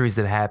of injuries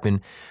that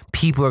happen.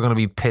 People are going to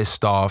be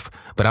pissed off,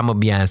 but I'm going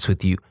to be honest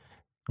with you.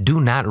 Do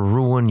not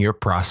ruin your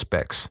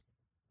prospects.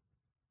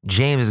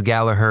 James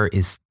Gallagher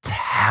is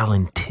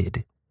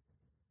talented.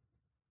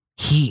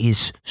 He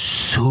is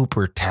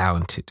super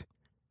talented.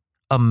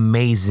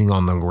 Amazing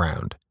on the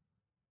ground.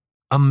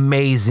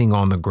 Amazing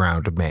on the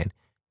ground, man.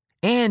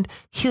 And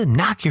he'll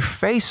knock your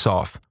face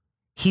off.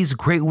 He's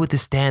great with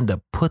his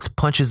stand-up, puts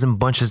punches and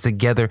bunches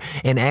together,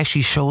 and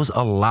actually shows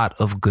a lot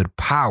of good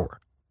power.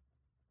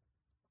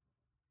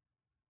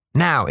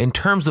 Now, in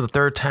terms of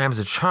 3rd time's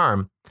a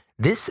charm,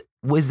 this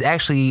was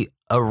actually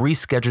a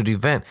rescheduled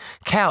event.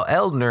 Cal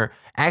Elder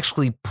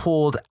actually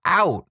pulled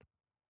out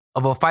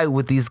of a fight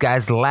with these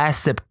guys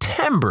last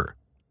September.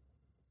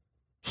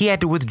 He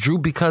had to withdraw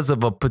because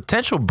of a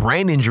potential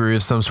brain injury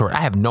of some sort. I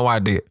have no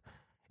idea.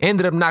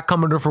 Ended up not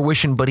coming to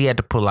fruition, but he had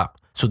to pull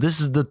out. So this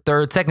is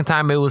the second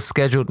time it was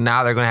scheduled.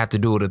 Now they're going to have to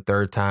do it a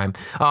 3rd time.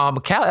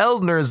 Cal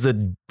Elder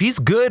he's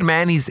good,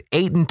 man. He's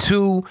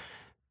 8-2.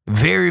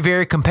 Very,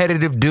 very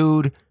competitive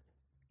dude.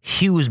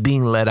 He was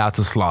being led out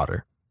to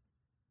slaughter.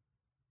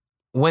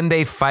 When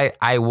they fight,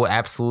 I will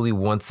absolutely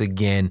once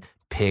again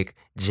pick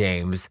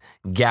James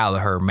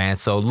Gallagher, man.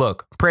 So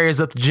look, prayers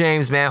up to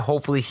James, man.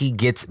 Hopefully he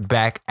gets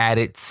back at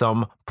it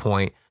some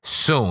point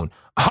soon.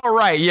 All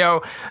right,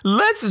 yo,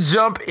 let's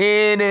jump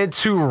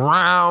into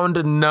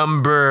round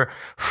number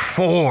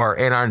 4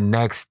 in our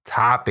next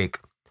topic.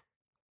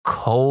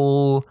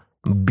 Colby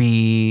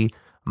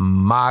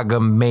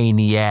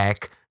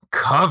Magamaniac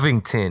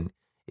Covington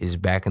is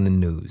back in the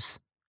news.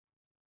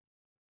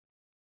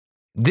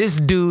 This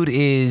dude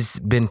is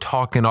been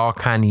talking all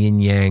kind of yin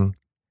yang.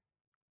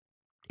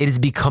 It has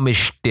become his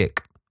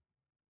shtick.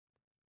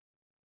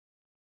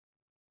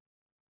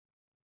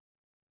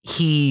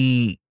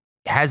 He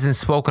hasn't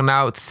spoken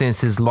out since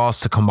his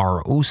loss to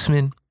Kamaru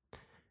Usman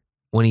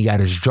when he got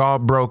his jaw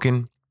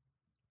broken.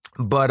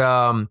 But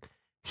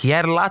he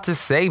had a lot to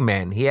say,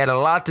 man. He had a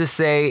lot to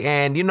say.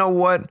 And you know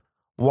what?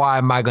 Why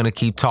am I going to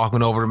keep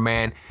talking over the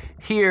man?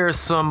 Here's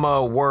some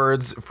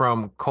words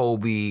from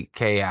Colby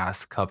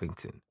Chaos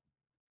Covington.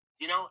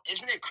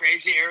 Isn't it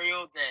crazy,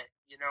 Ariel, that,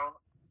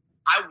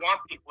 I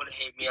want people to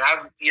hate me. And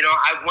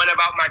I've went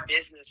about my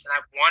business and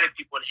I've wanted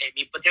people to hate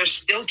me, but they're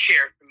still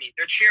cheering for me.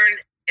 They're cheering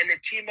in the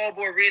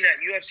T-Mobile Arena at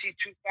UFC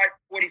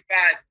 245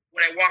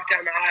 when I walk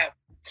down the aisle.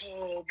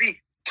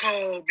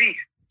 Colby,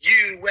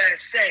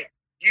 USA,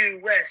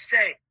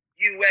 USA,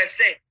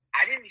 USA.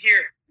 I didn't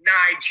hear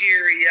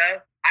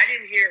Nigeria. I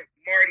didn't hear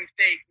Marty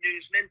Fake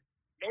Newsman.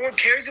 No one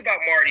cares about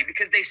Marty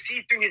because they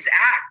see through his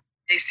act.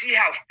 They see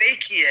how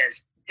fake he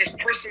is. His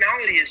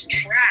personality is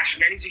trash,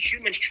 man. He's a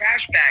human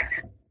trash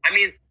bag. I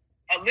mean,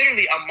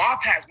 literally, a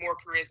mop has more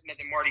charisma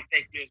than Marty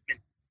Fake Newsman.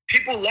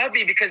 People love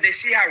me because they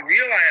see how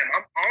real I am.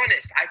 I'm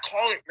honest. I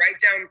call it right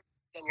down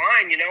the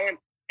line, and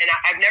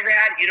I've never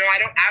had, I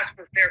don't ask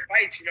for fair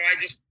fights.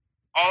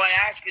 All I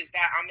ask is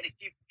that I'm going to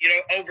keep,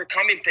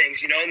 overcoming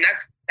things, and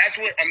that's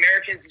what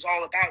Americans is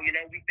all about.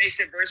 We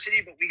face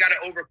adversity, but we got to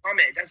overcome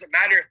it. It doesn't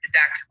matter if the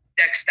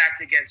deck's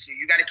stacked against you.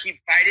 You got to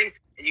keep fighting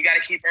and you got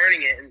to keep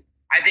earning it. And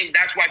I think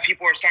that's why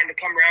people are starting to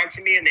come around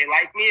to me and they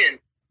like me. And,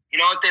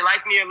 if they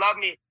like me or love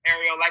me,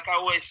 Ariel, like I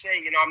always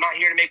say, I'm not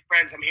here to make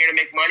friends. I'm here to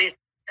make money.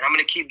 And I'm going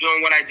to keep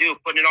doing what I do,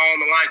 putting it all on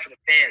the line for the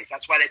fans.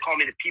 That's why they call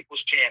me the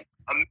People's Champ.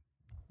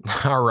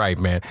 All right,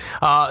 man.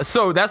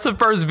 So that's the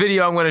first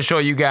video I'm going to show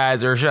you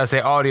guys, or should I say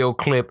audio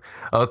clip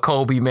of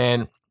Colby,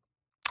 man.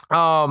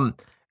 All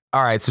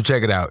right, so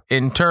check it out.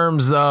 In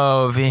terms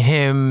of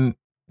him,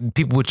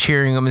 people were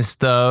cheering him and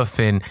stuff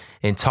and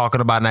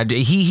talking about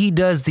Nigeria. He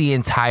does the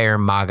entire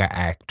MAGA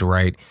act,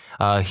 right?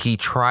 He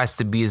tries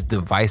to be as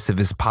divisive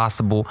as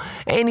possible,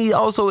 and he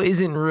also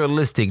isn't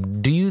realistic.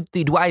 Do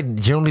I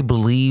generally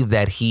believe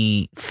that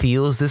he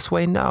feels this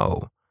way?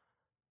 No.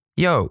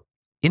 Yo,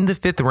 in the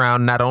 5th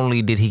round, not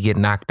only did he get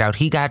knocked out,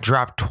 he got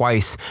dropped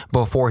twice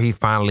before he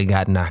finally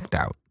got knocked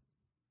out.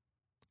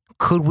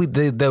 Could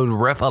the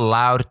ref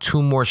allowed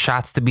 2 more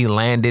shots to be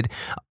landed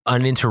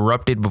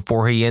uninterrupted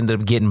before he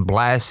ended up getting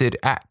blasted?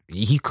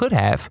 He could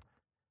have.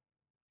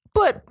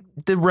 But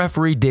the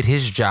referee did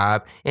his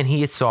job and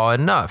he saw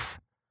enough.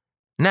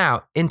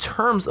 Now, in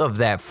terms of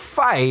that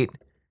fight,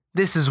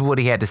 this is what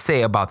he had to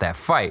say about that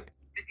fight.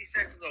 50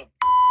 Cent's a little...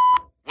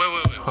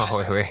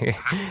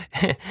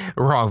 Wait.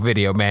 Wrong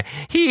video, man.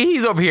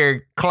 He's over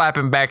here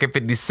clapping back at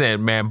 50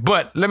 Cent, man.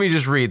 But let me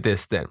just read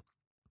this then.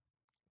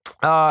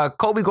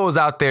 Colby goes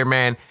out there,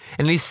 man,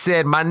 and he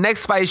said, my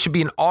next fight should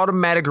be an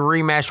automatic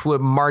rematch with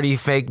Marty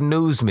Fake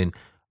Newsman.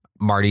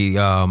 Kamaru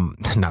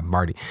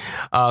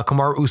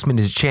Usman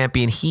is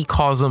champion. He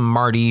calls him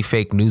Marty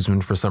Fake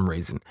Newsman for some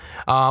reason.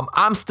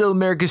 I'm still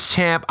America's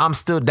champ. I'm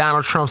still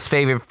Donald Trump's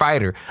favorite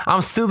fighter.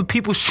 I'm still the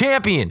people's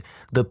champion.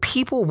 The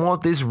people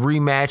want this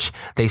rematch.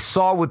 They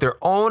saw with their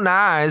own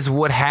eyes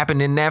what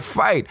happened in that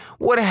fight.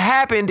 What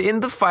happened in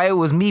the fight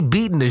was me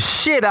beating the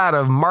shit out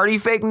of Marty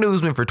Fake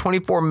Newsman for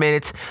 24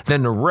 minutes,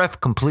 then the ref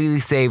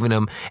completely saving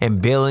him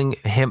and bailing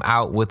him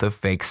out with a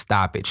fake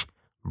stoppage.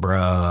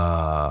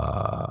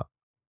 Bruh,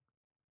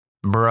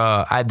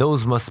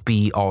 those must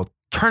be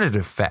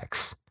alternative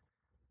facts.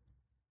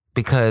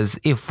 Because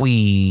if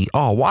we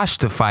all watched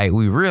the fight,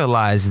 we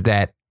realized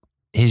that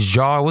his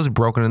jaw was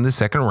broken in the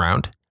 2nd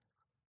round.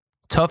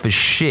 Tough as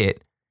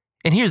shit.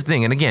 And here's the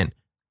thing, and again,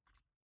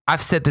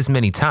 I've said this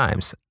many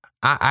times.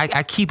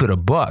 I keep it a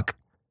buck.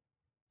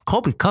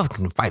 Colby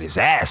Covington can fight his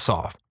ass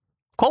off.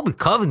 Colby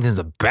Covington's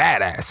a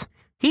badass.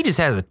 He just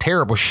has a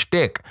terrible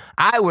shtick.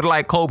 I would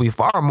like Colby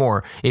far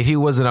more if he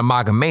wasn't a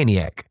MAGA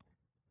maniac.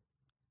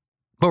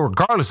 But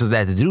regardless of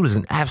that, the dude is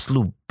an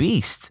absolute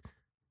beast.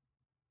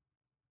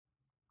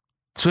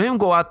 So him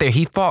go out there,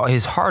 he fought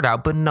his heart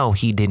out, but no,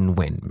 he didn't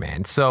win,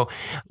 man. So,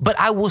 but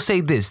I will say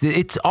this,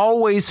 it's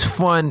always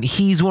fun.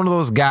 He's one of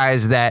those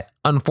guys that,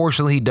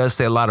 unfortunately, he does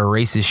say a lot of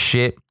racist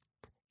shit.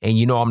 And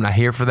I'm not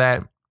here for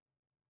that.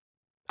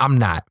 I'm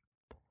not.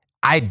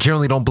 I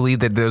generally don't believe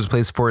that there's a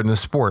place for it in the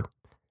sport.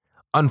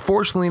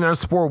 Unfortunately, in our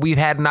sport, we've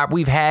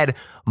had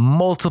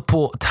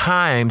multiple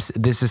times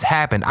this has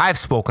happened. I've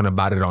spoken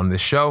about it on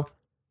this show.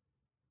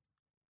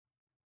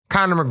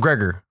 Conor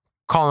McGregor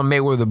calling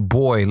Mayweather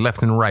boy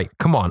left and right.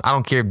 Come on, I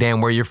don't care damn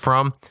where you're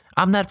from.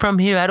 I'm not from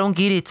here. I don't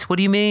get it. What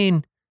do you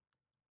mean?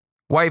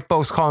 White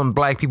folks calling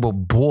black people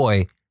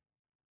boy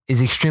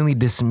is extremely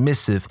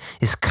dismissive,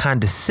 is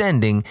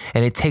condescending,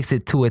 and it takes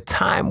it to a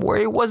time where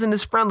it wasn't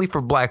as friendly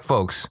for black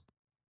folks.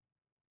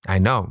 I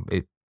know,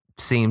 it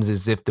seems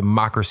as if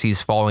democracy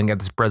is falling at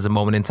this present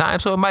moment in time,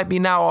 so it might be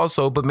now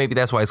also, but maybe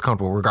that's why it's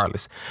comfortable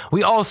regardless.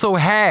 We also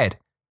had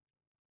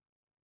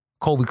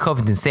Colby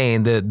Covington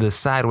saying the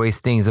sideways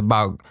things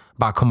about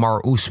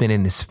Kamaru Usman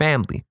and his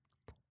family,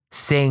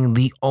 saying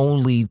the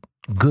only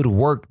good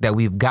work that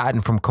we've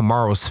gotten from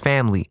Kamaru's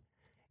family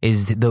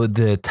is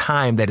the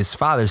time that his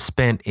father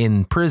spent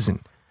in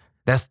prison.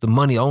 That's the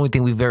money, the only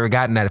thing we've ever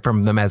gotten at it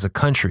from them as a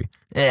country.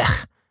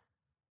 Ugh.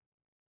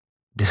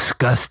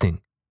 Disgusting.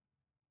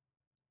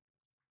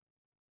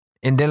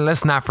 And then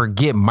let's not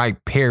forget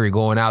Mike Perry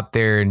going out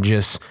there and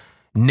just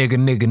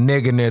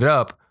nigging it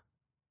up,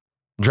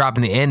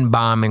 dropping the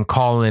N-bomb and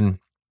calling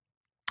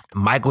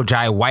Michael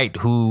Jai White,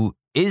 who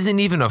isn't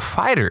even a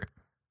fighter.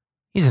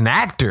 He's an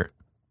actor.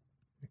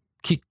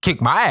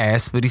 Kick my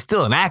ass, but he's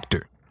still an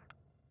actor.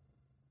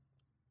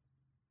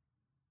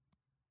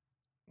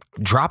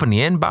 dropping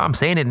the N-bomb,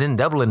 saying it and then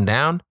doubling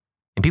down,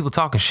 and people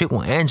talking shit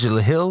when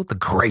Angela Hill, the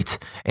great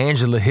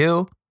Angela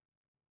Hill,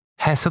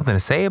 has something to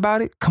say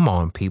about it? Come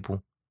on,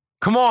 people.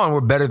 Come on,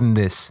 we're better than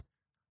this.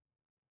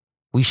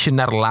 We should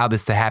not allow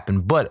this to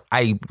happen. But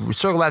I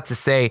circle out to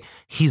say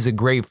he's a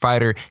great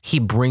fighter. He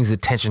brings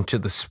attention to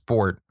the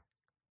sport.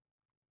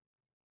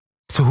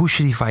 So who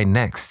should he fight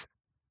next?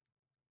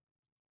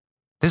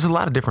 There's a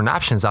lot of different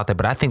options out there,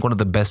 but I think one of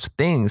the best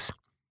things,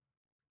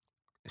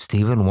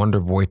 Stephen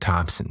Wonderboy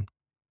Thompson.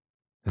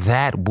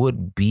 That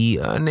would be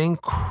an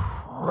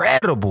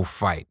incredible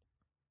fight.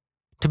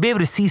 To be able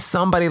to see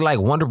somebody like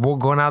Wonderboy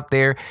going out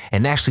there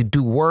and actually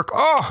do work,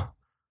 I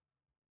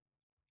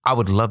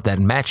would love that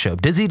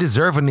matchup. Does he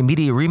deserve an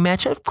immediate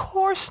rematch? Of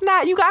course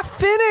not. You got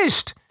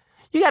finished.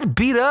 You got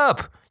beat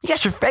up. You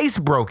got your face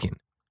broken.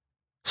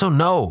 So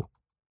no.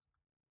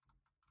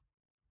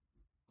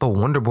 But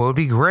Wonderboy would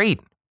be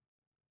great.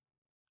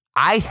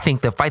 I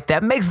think the fight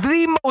that makes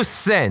the most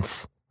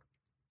sense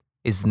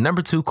is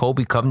number 2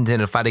 Colby Covington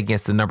in a fight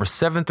against the number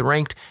 7th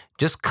ranked,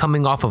 just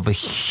coming off of a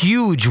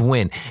huge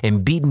win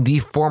and beating the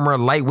former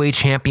lightweight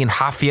champion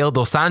Rafael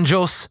dos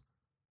Anjos,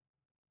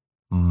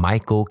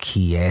 Michael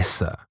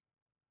Chiesa.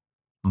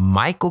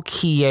 Michael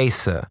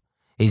Chiesa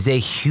is a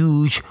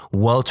huge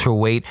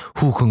welterweight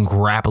who can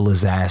grapple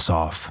his ass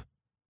off.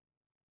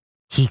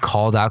 He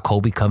called out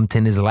Colby Covington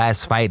in his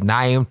last fight, and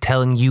I am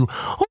telling you,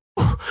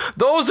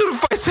 those are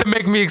the fights that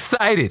make me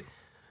excited.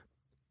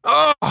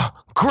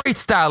 Great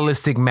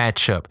stylistic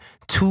matchup.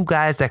 2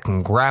 guys that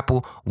can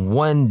grapple,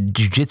 1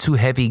 jiu-jitsu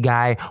heavy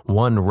guy,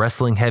 1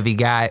 wrestling heavy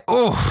guy.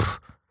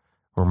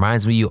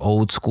 Reminds me of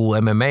old school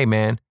MMA,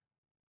 man.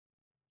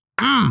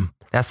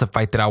 That's a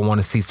fight that I want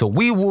to see. So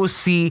we will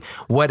see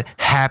what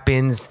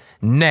happens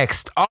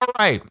next. All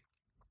right.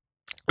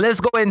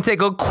 Let's go ahead and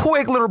take a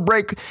quick little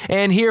break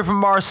and hear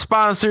from our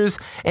sponsors.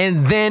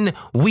 And then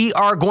we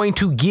are going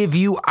to give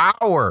you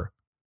our,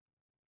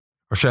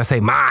 or should I say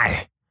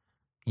my,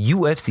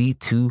 UFC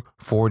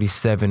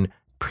 247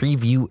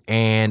 preview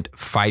and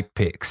fight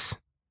picks.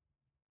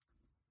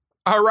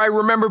 All right,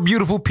 remember,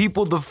 beautiful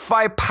people, the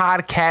Fight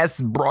Podcast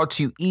is brought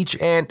to you each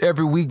and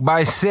every week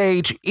by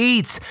Sage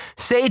Eats.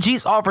 Sage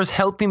Eats offers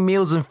healthy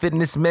meals and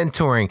fitness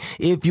mentoring.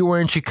 If you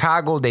are in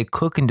Chicago, they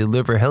cook and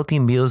deliver healthy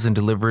meals and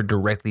deliver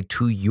directly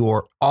to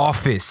your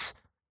office.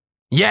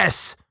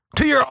 Yes,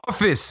 to your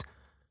office.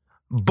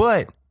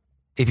 But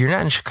if you're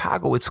not in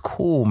Chicago, it's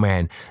cool,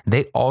 man.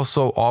 They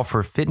also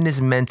offer fitness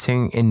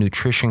mentoring and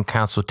nutrition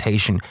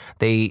consultation.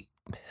 They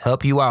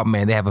help you out,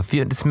 man. They have a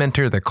fitness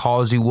mentor that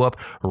calls you up,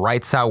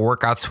 writes out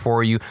workouts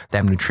for you. They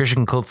have a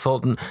nutrition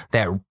consultant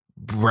that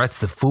writes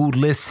the food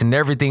lists and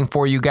everything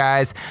for you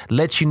guys,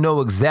 lets you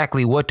know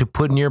exactly what to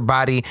put in your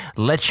body,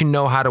 lets you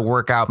know how to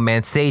work out,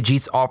 man. Sage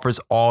Eats offers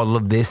all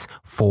of this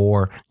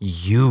for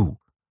you.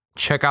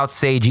 Check out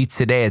Sage Eats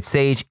today at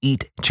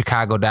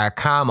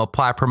sageeatchicago.com.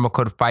 Apply promo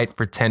code FIGHT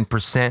for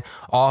 10%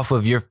 off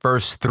of your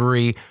first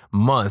 3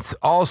 months.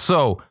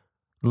 Also,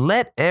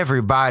 let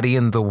everybody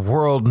in the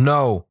world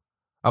know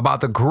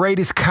about the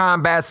greatest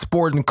combat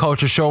sport and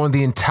culture show in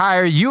the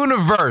entire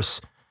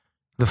universe,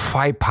 the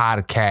Fight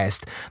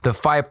Podcast. The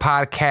Fight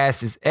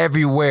Podcast is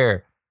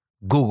everywhere.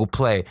 Google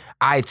Play,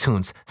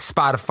 iTunes,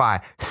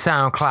 Spotify,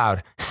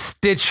 SoundCloud,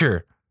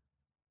 Stitcher.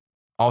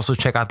 Also,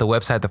 check out the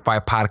website,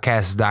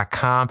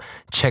 thefightpodcast.com.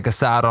 Check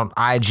us out on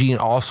IG and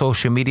all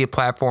social media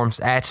platforms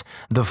at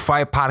The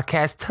Fight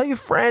Podcast. Tell your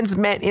friends,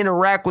 man,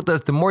 interact with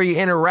us. The more you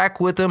interact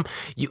with them,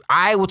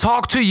 I will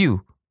talk to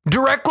you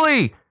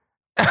directly.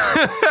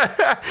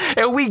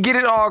 And we get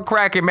it all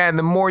cracking, man.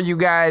 The more you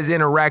guys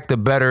interact, the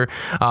better.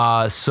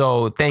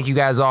 So thank you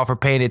guys all for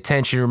paying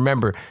attention.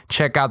 Remember,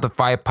 check out the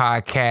Fight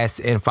Podcast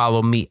and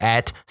follow me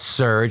at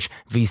Serg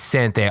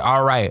Vicente.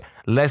 All right,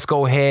 let's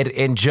go ahead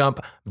and jump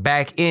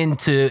back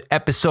into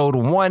episode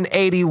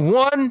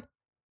 181.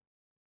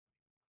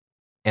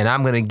 And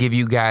I'm going to give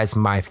you guys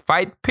my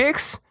fight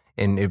picks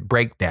and a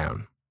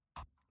breakdown.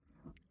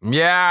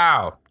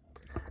 Yeah.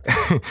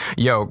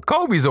 Yo,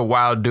 Colby's a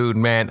wild dude,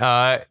 man.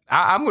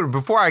 I'm gonna,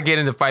 before I get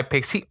into fight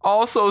picks, he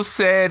also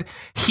said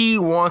he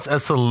wants a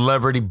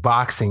celebrity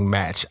boxing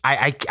match.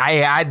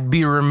 I'd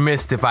be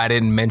remiss if I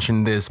didn't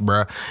mention this,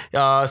 bro.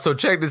 So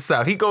check this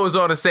out. He goes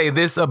on to say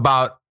this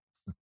about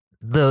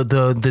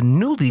the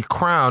newly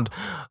crowned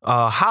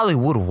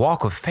Hollywood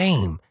Walk of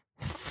Fame,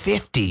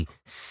 50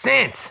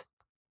 Cent.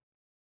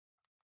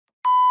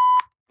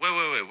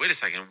 Wait a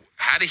second.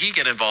 How did he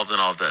get involved in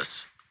all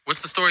this?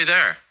 What's the story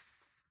there?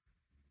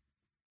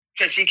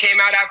 Because he came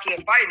out after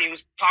the fight and he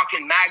was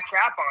talking mad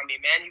crap on me,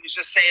 man. He was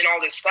just saying all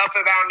this stuff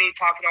about me,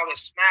 talking all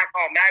this smack,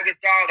 all MAGA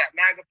doll, that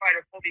MAGA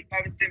fighter, Colby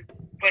Covington,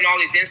 putting all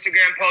these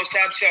Instagram posts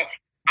up. So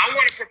I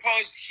want to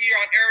propose here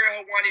on Ariel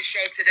Helwani's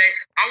show today,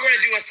 I want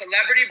to do a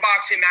celebrity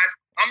boxing match.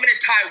 I'm going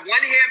to tie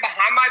one hand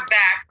behind my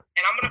back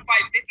and I'm going to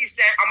fight 50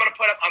 Cent. I'm going to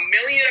put up $1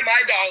 million of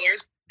my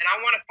dollars and I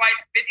want to fight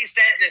 50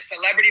 Cent in a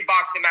celebrity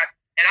boxing match.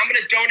 And I'm going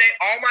to donate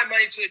all my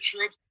money to the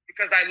troops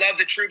because I love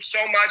the troops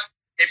so much.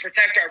 They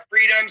protect our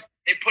freedoms.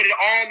 They put it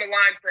all on the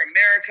line for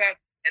America.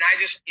 And I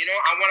just,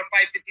 I want to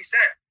fight 50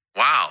 Cent.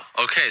 Wow.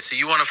 Okay, so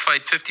you want to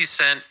fight 50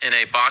 Cent in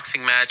a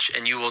boxing match,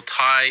 and you will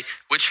tie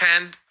which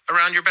hand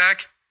around your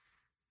back?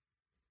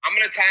 I'm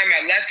going to tie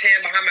my left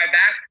hand behind my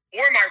back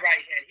or my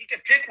right hand. He can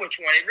pick which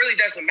one. It really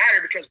doesn't matter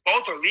because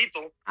both are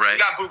lethal. Right. You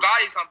got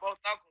Bugattis on both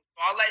knuckles,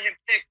 so I'll let him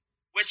pick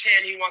which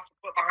hand he wants to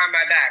put behind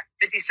my back.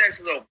 50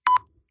 Cent's a little...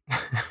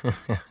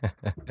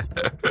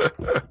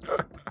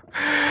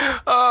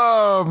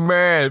 Oh,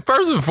 man.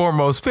 First and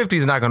foremost, 50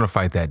 is not going to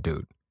fight that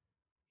dude.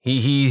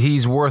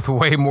 He's worth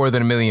way more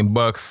than $1 million.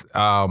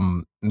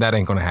 That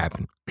ain't going to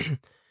happen.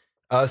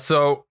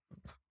 So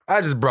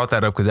I just brought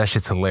that up because that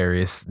shit's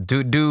hilarious.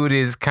 Dude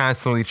is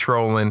constantly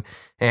trolling.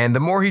 And the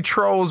more he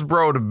trolls,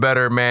 bro, the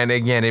better, man.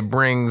 Again, it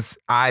brings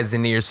eyes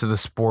and ears to the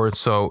sport.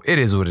 So it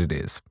is what it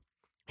is.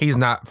 He's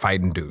not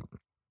fighting dude.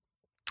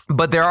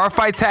 But there are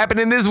fights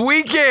happening this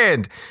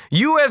weekend.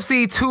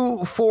 UFC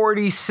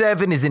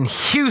 247 is in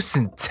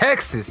Houston,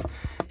 Texas.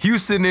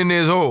 Houston in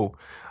his hole.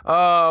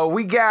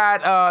 We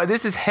got,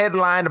 this is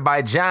headlined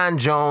by Jon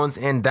Jones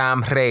and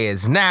Dom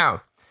Reyes.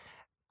 Now,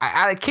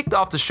 I kicked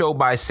off the show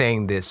by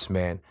saying this,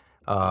 man.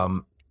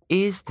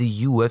 Is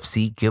the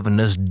UFC giving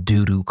us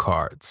doo-doo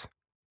cards?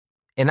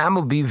 And I'm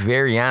going to be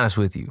very honest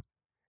with you.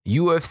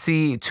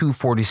 UFC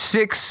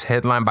 246,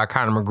 headlined by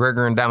Conor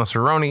McGregor and Donald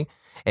Cerrone,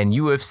 and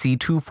UFC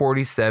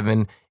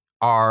 247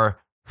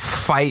 are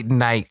fight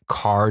night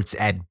cards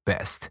at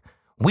best.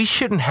 We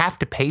shouldn't have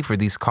to pay for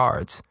these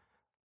cards.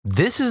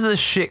 This is a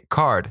shit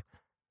card.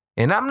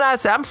 And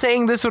I'm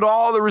saying this with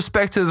all the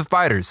respect to the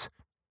fighters.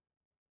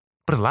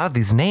 But a lot of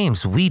these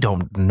names we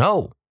don't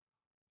know.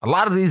 A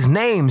lot of these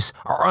names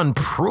are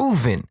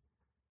unproven.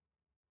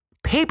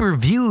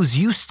 Pay-per-views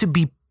used to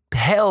be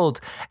held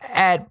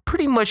at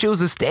pretty much, it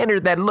was a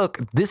standard that, look,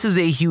 this is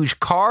a huge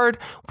card.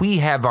 We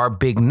have our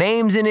big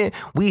names in it.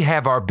 We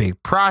have our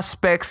big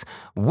prospects.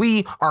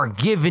 We are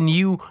giving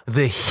you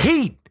the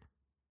heat.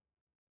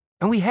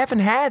 And we haven't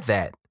had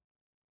that.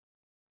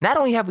 Not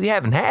only have we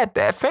haven't had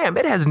that, fam,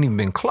 it hasn't even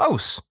been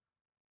close.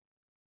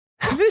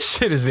 This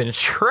shit has been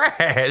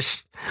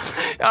trash.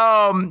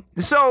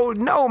 So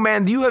no,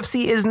 man, the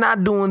UFC is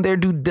not doing their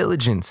due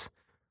diligence.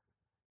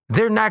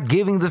 They're not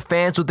giving the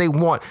fans what they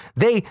want.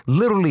 They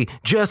literally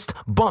just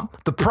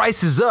bump the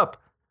prices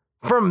up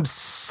from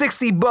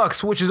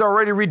 $60, which is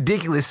already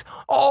ridiculous,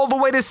 all the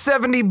way to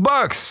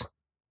 $70.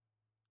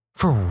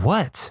 For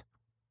what?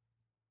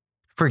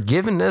 For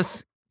giving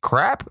us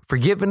crap? For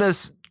giving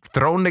us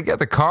thrown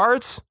together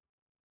cards?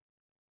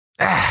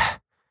 As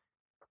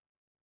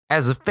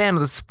a fan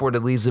of the sport,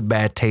 it leaves a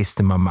bad taste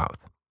in my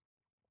mouth.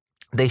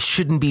 They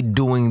shouldn't be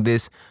doing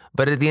this,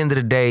 but at the end of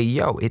the day,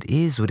 yo, it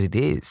is what it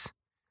is.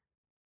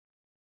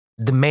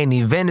 The main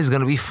event is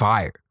going to be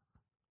fire.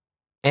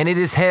 And it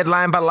is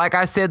headlined by, like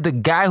I said, the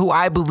guy who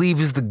I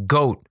believe is the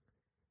GOAT.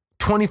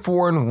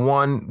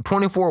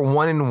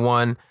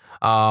 24-1,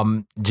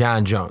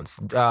 Jon Jones.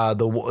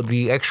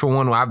 The extra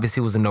one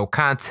obviously was a no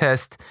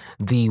contest.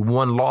 The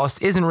one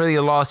loss isn't really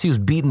a loss. He was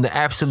beating the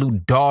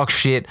absolute dog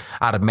shit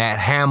out of Matt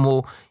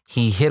Hamill.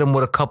 He hit him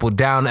with a couple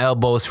down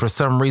elbows. For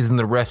some reason,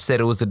 the ref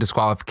said it was a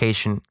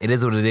disqualification. It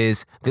is what it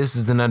is. This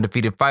is an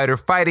undefeated fighter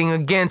fighting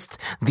against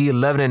the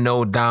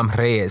 11-0 Dom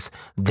Reyes.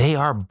 They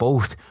are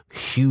both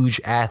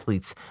huge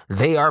athletes.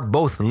 They are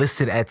both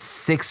listed at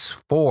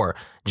 6'4".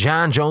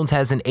 Jon Jones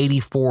has an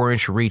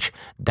 84-inch reach.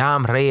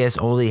 Dom Reyes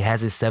only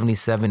has a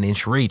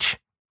 77-inch reach.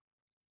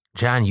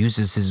 Jon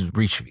uses his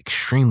reach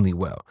extremely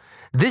well.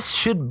 This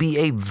should be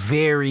a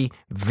very,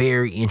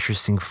 very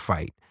interesting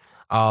fight.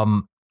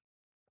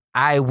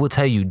 I will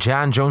tell you,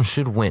 Jon Jones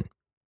should win.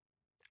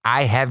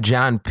 I have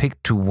Jon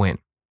picked to win.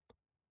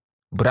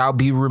 But I'll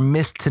be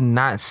remiss to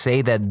not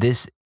say that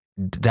this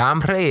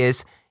Dom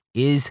Reyes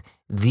is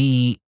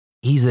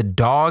he's a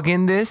dog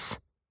in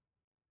this,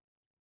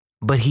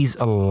 but he's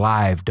a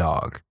live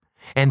dog.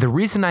 And the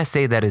reason I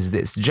say that is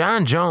this.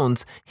 Jon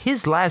Jones,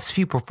 his last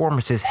few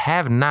performances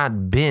have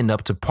not been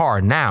up to par.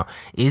 Now,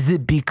 is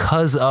it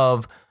because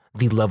of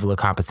the level of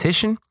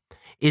competition?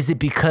 Is it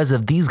because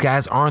of these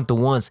guys aren't the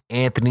ones,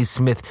 Anthony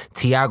Smith,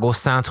 Thiago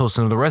Santos,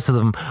 and the rest of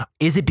them?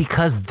 Is it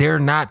because they're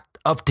not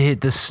up to hit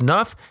the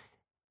snuff?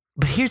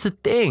 But here's the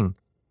thing.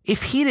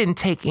 If he didn't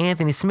take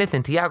Anthony Smith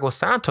and Thiago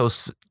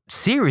Santos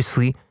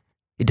seriously,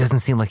 it doesn't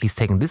seem like he's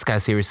taking this guy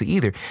seriously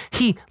either.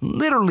 He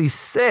literally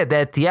said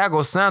that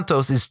Thiago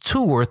Santos is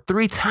 2 or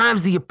 3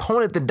 times the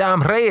opponent than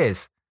Dom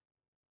Reyes.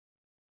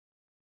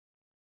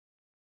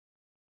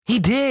 He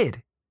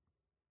did.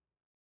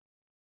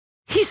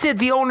 He said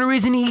the only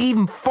reason he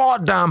even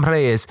fought Dom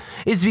Reyes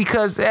is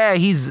because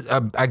he's,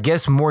 I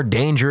guess, more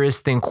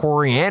dangerous than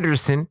Corey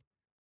Anderson.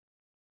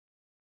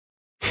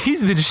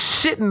 He's been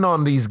shitting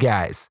on these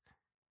guys.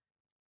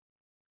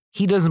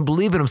 He doesn't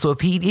believe in him. So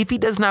if he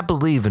does not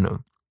believe in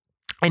him,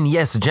 and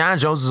yes, Jon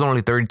Jones is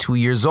only 32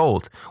 years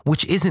old,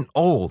 which isn't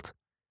old.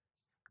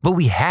 But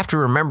we have to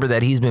remember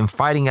that he's been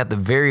fighting at the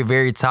very,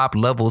 very top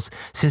levels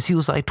since he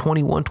was like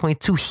 21,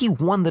 22. He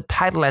won the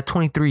title at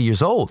 23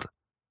 years old.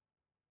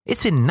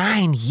 It's been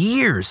 9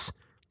 years.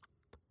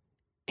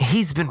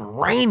 He's been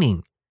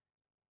reigning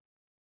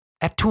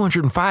at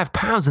 205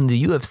 pounds in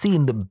the UFC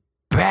in the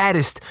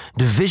baddest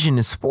division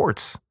in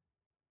sports.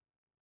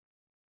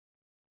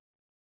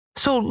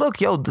 So look,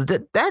 yo,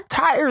 that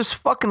tire is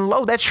fucking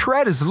low. That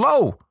shred is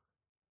low.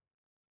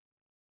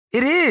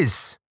 It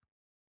is.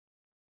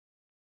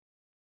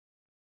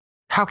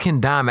 How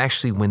can Dom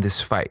actually win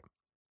this fight?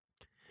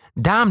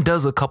 Dom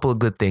does a couple of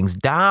good things.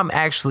 Dom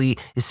actually,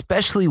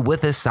 especially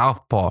with his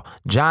southpaw,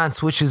 Jon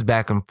switches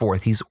back and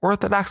forth. He's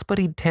orthodox, but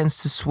he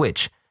tends to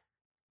switch.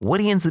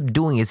 What he ends up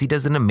doing is he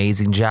does an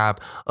amazing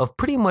job of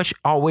pretty much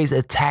always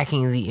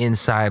attacking the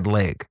inside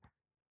leg.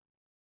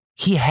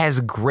 He has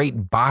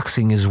great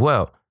boxing as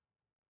well.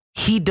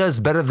 He does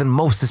better than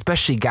most,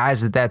 especially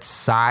guys at that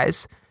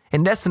size.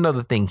 And that's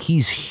another thing.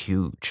 He's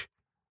huge.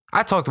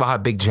 I talked about how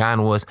big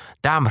Jon was.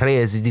 Dom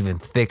Reyes is even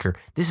thicker.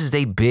 This is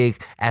a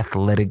big,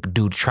 athletic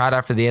dude. Tried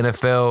out for the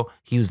NFL.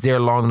 He was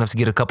there long enough to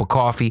get a cup of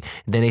coffee.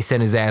 Then they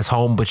sent his ass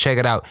home. But check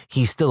it out.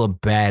 He's still a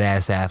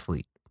badass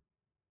athlete.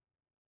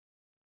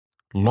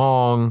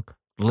 Long,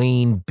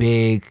 lean,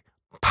 big,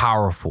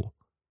 powerful.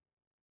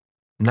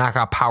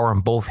 Knockout power in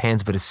both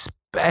hands, but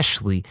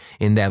especially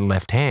in that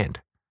left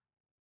hand.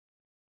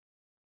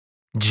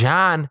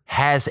 Jon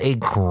has a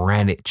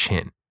granite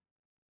chin.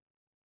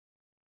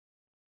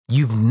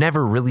 You've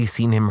never really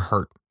seen him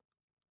hurt.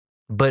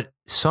 But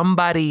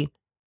somebody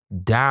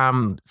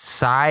Dom's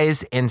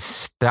size and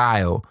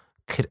style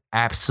could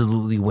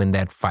absolutely win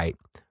that fight.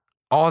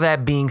 All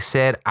that being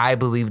said, I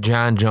believe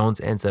Jon Jones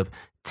ends up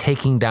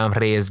taking Dom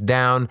Reyes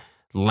down,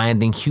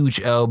 landing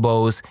huge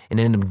elbows, and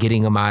end up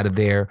getting him out of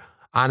there.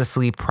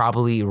 Honestly,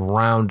 probably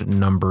round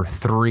number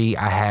 3,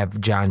 I have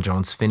Jon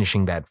Jones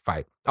finishing that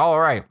fight. All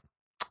right.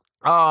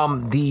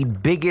 The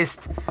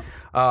biggest,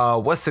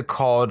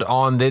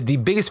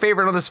 the biggest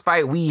favorite on this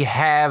fight, we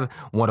have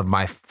one of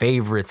my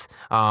favorites,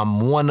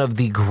 one of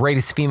the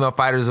greatest female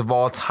fighters of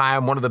all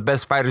time, one of the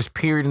best fighters,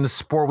 period, in the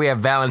sport. We have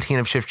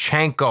Valentina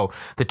Shevchenko,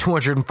 the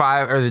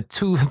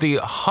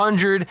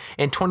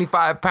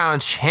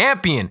 125-pound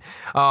champion.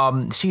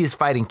 She is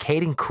fighting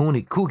Kaden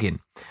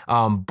Coogan.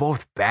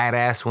 Both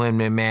badass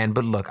women, man.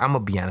 But look, I'm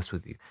gonna be honest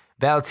with you.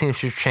 Valentina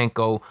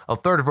Shevchenko, a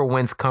third of her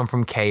wins come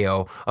from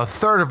KO, a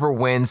third of her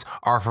wins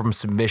are from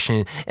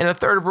submission, and a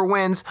third of her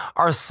wins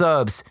are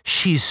subs.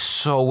 She's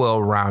so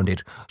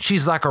well-rounded.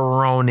 She's like a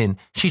Ronin.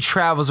 She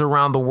travels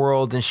around the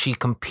world and she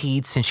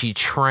competes and she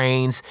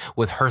trains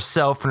with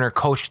herself and her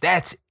coach.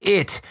 That's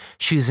it.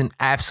 She's an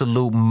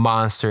absolute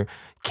monster.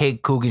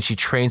 Kate Coogan, she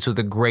trains with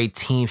a great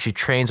team. She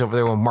trains over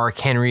there with Mark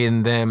Henry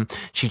and them.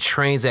 She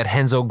trains at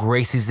Renzo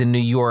Gracie's in New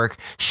York.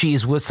 She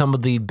is with some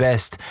of the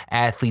best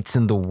athletes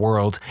in the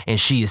world, and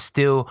she is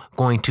still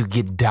going to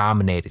get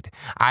dominated.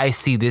 I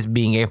see this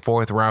being a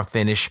 4th round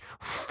finish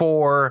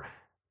for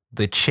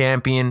the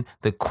champion,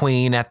 the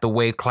queen at the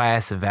weight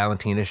class,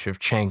 Valentina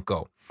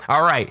Shevchenko.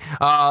 All right.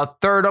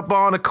 Third up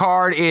on the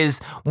card is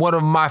one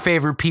of my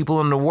favorite people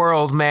in the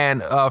world,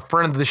 man.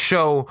 Friend of the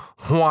show,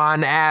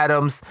 Juan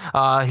Adams.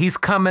 He's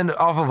coming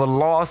off of a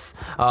loss.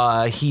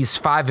 He's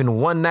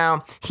 5-1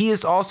 now. He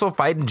is also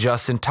fighting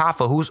Justin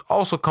Tafa, who's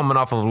also coming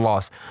off of a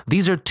loss.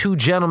 These are 2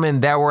 gentlemen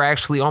that were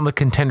actually on the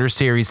Contender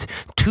Series.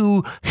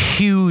 2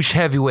 huge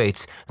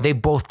heavyweights. They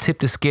both tip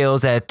the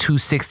scales at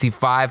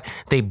 265.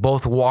 They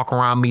both walk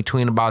around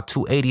between about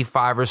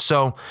 285 or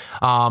so.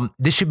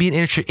 This should be an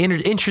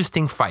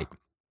interesting fight.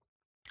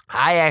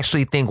 I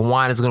actually think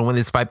Juan is going to win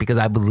this fight because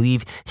I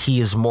believe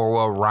he is more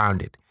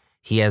well-rounded.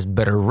 He has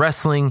better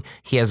wrestling,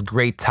 he has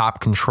great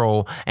top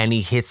control, and he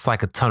hits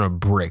like a ton of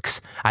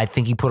bricks. I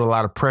think he put a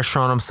lot of pressure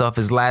on himself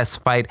his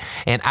last fight,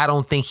 and I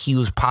don't think he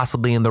was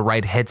possibly in the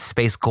right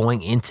headspace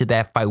going into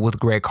that fight with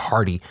Greg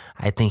Hardy.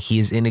 I think he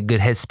is in a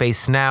good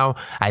headspace now.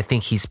 I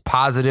think he's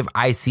positive.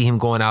 I see him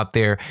going out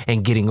there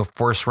and getting a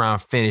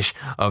 1st-round finish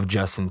of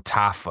Justin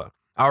Tafa.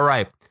 All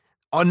right.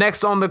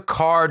 Next on the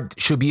card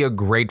should be a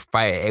great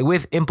fight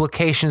with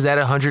implications at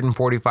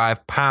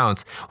 145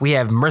 pounds. We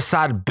have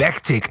Mirsad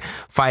Bektic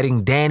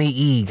fighting Danny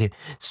Egan.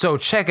 So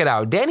check it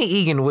out. Danny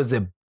Egan was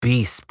a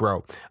beast,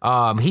 bro.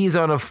 He's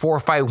on a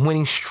 4-fight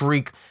winning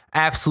streak.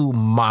 Absolute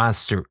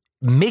monster.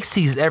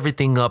 Mixes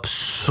everything up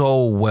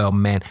so well,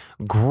 man.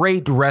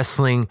 Great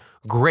wrestling,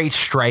 great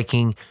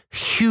striking,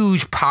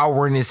 huge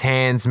power in his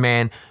hands,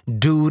 man.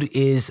 Dude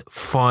is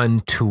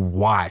fun to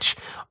watch.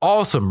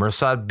 Also,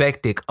 Mirsad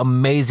Bektic,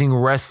 amazing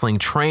wrestling,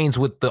 trains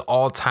with the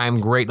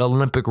all-time great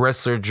Olympic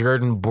wrestler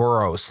Jordan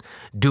Burroughs.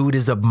 Dude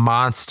is a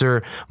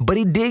monster, but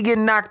he did get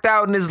knocked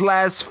out in his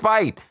last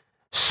fight.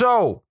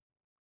 And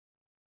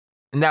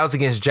that was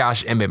against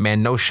Josh Emmett,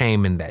 man. No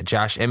shame in that.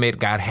 Josh Emmett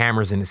got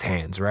hammers in his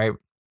hands, right?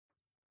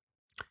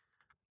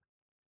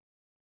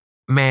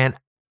 Man,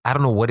 I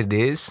don't know what it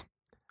is.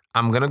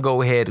 I'm going to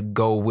go ahead and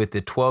go with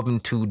the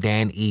 12-2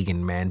 Dan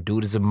Egan, man.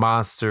 Dude is a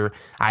monster.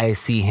 I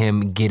see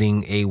him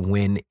getting a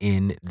win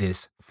in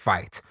this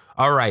fight.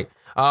 All right.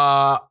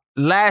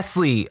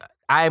 Lastly,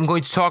 I am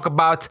going to talk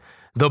about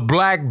the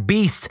Black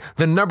Beast,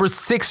 the number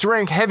 6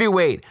 ranked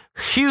heavyweight,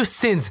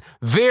 Houston's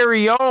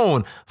very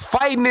own,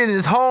 fighting in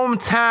his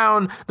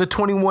hometown. The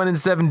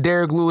 21-7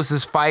 Derek Lewis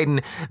is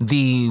fighting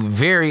the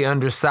very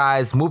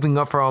undersized, moving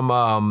up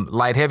from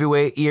light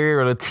heavyweight,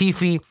 Ilir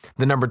Latifi,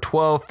 the number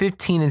 12,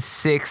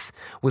 15-6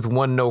 with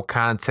 1 no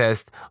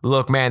contest.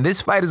 Look, man,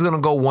 this fight is going to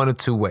go one of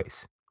two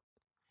ways.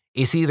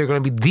 It's either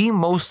going to be the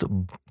most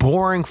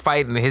boring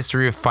fight in the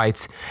history of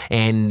fights,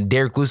 and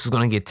Derek Lewis is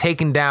going to get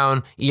taken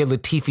down. Ilir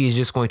Latifi is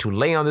just going to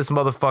lay on this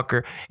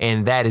motherfucker,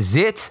 and that is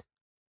it.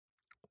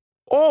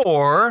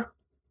 Or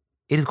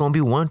it is going to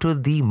be one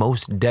of the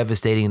most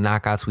devastating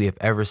knockouts we have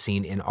ever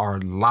seen in our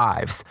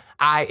lives.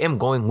 I am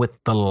going with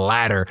the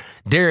latter.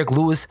 Derek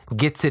Lewis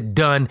gets it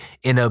done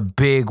in a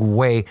big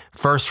way.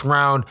 First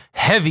round,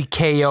 heavy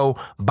KO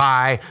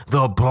by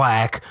the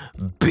Black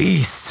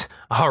Beast.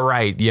 All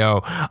right,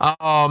 yo.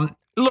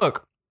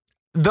 Look,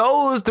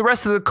 the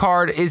rest of the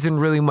card isn't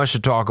really much to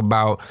talk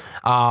about.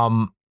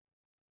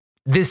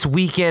 This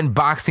weekend,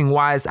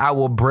 boxing-wise, I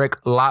will break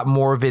a lot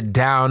more of it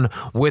down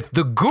with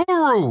the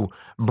guru,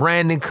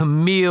 Brandon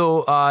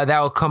Camille. That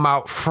will come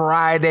out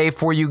Friday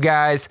for you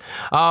guys.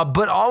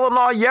 But all in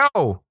all,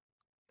 yo,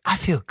 I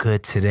feel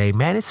good today,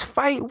 man. It's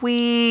fight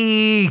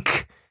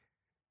week.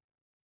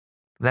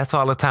 That's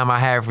all the time I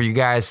have for you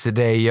guys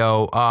today,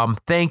 yo.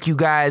 Thank you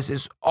guys,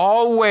 as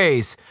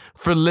always,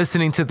 for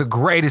listening to the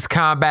greatest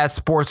combat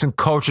sports and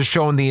culture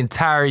show in the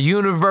entire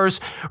universe.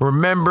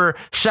 Remember,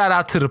 shout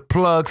out to the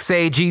plug,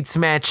 Sage Eats,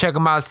 man. Check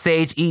them out,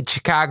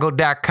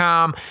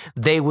 sageeatchicago.com.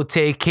 They will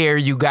take care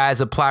of you guys.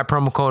 Apply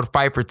promo code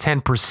FIGHT for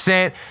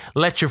 10%.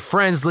 Let your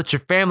friends, let your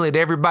family, let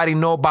everybody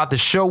know about the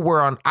show.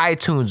 We're on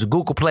iTunes,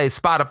 Google Play,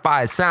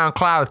 Spotify,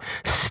 SoundCloud,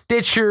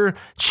 Stitcher.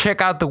 Check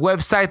out the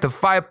website,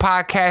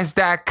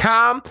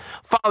 thefightpodcast.com.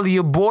 Follow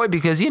your boy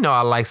because, you know,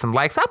 I like some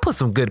likes. I put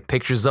some good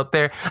pictures up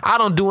there. I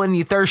don't do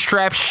any thirst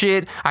trap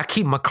shit. I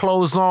keep my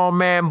clothes on,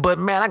 man. But,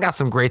 man, I got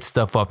some great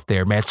stuff up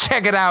there, man.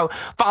 Check it out.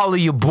 Follow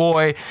your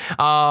boy.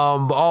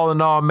 All in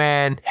all,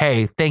 man,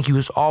 hey, thank you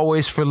as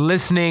always for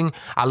listening.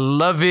 I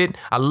love it.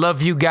 I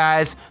love you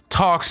guys.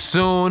 Talk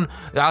soon.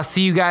 I'll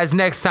see you guys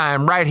next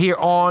time right here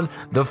on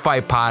The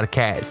Fight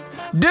Podcast.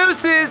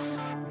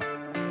 Deuces.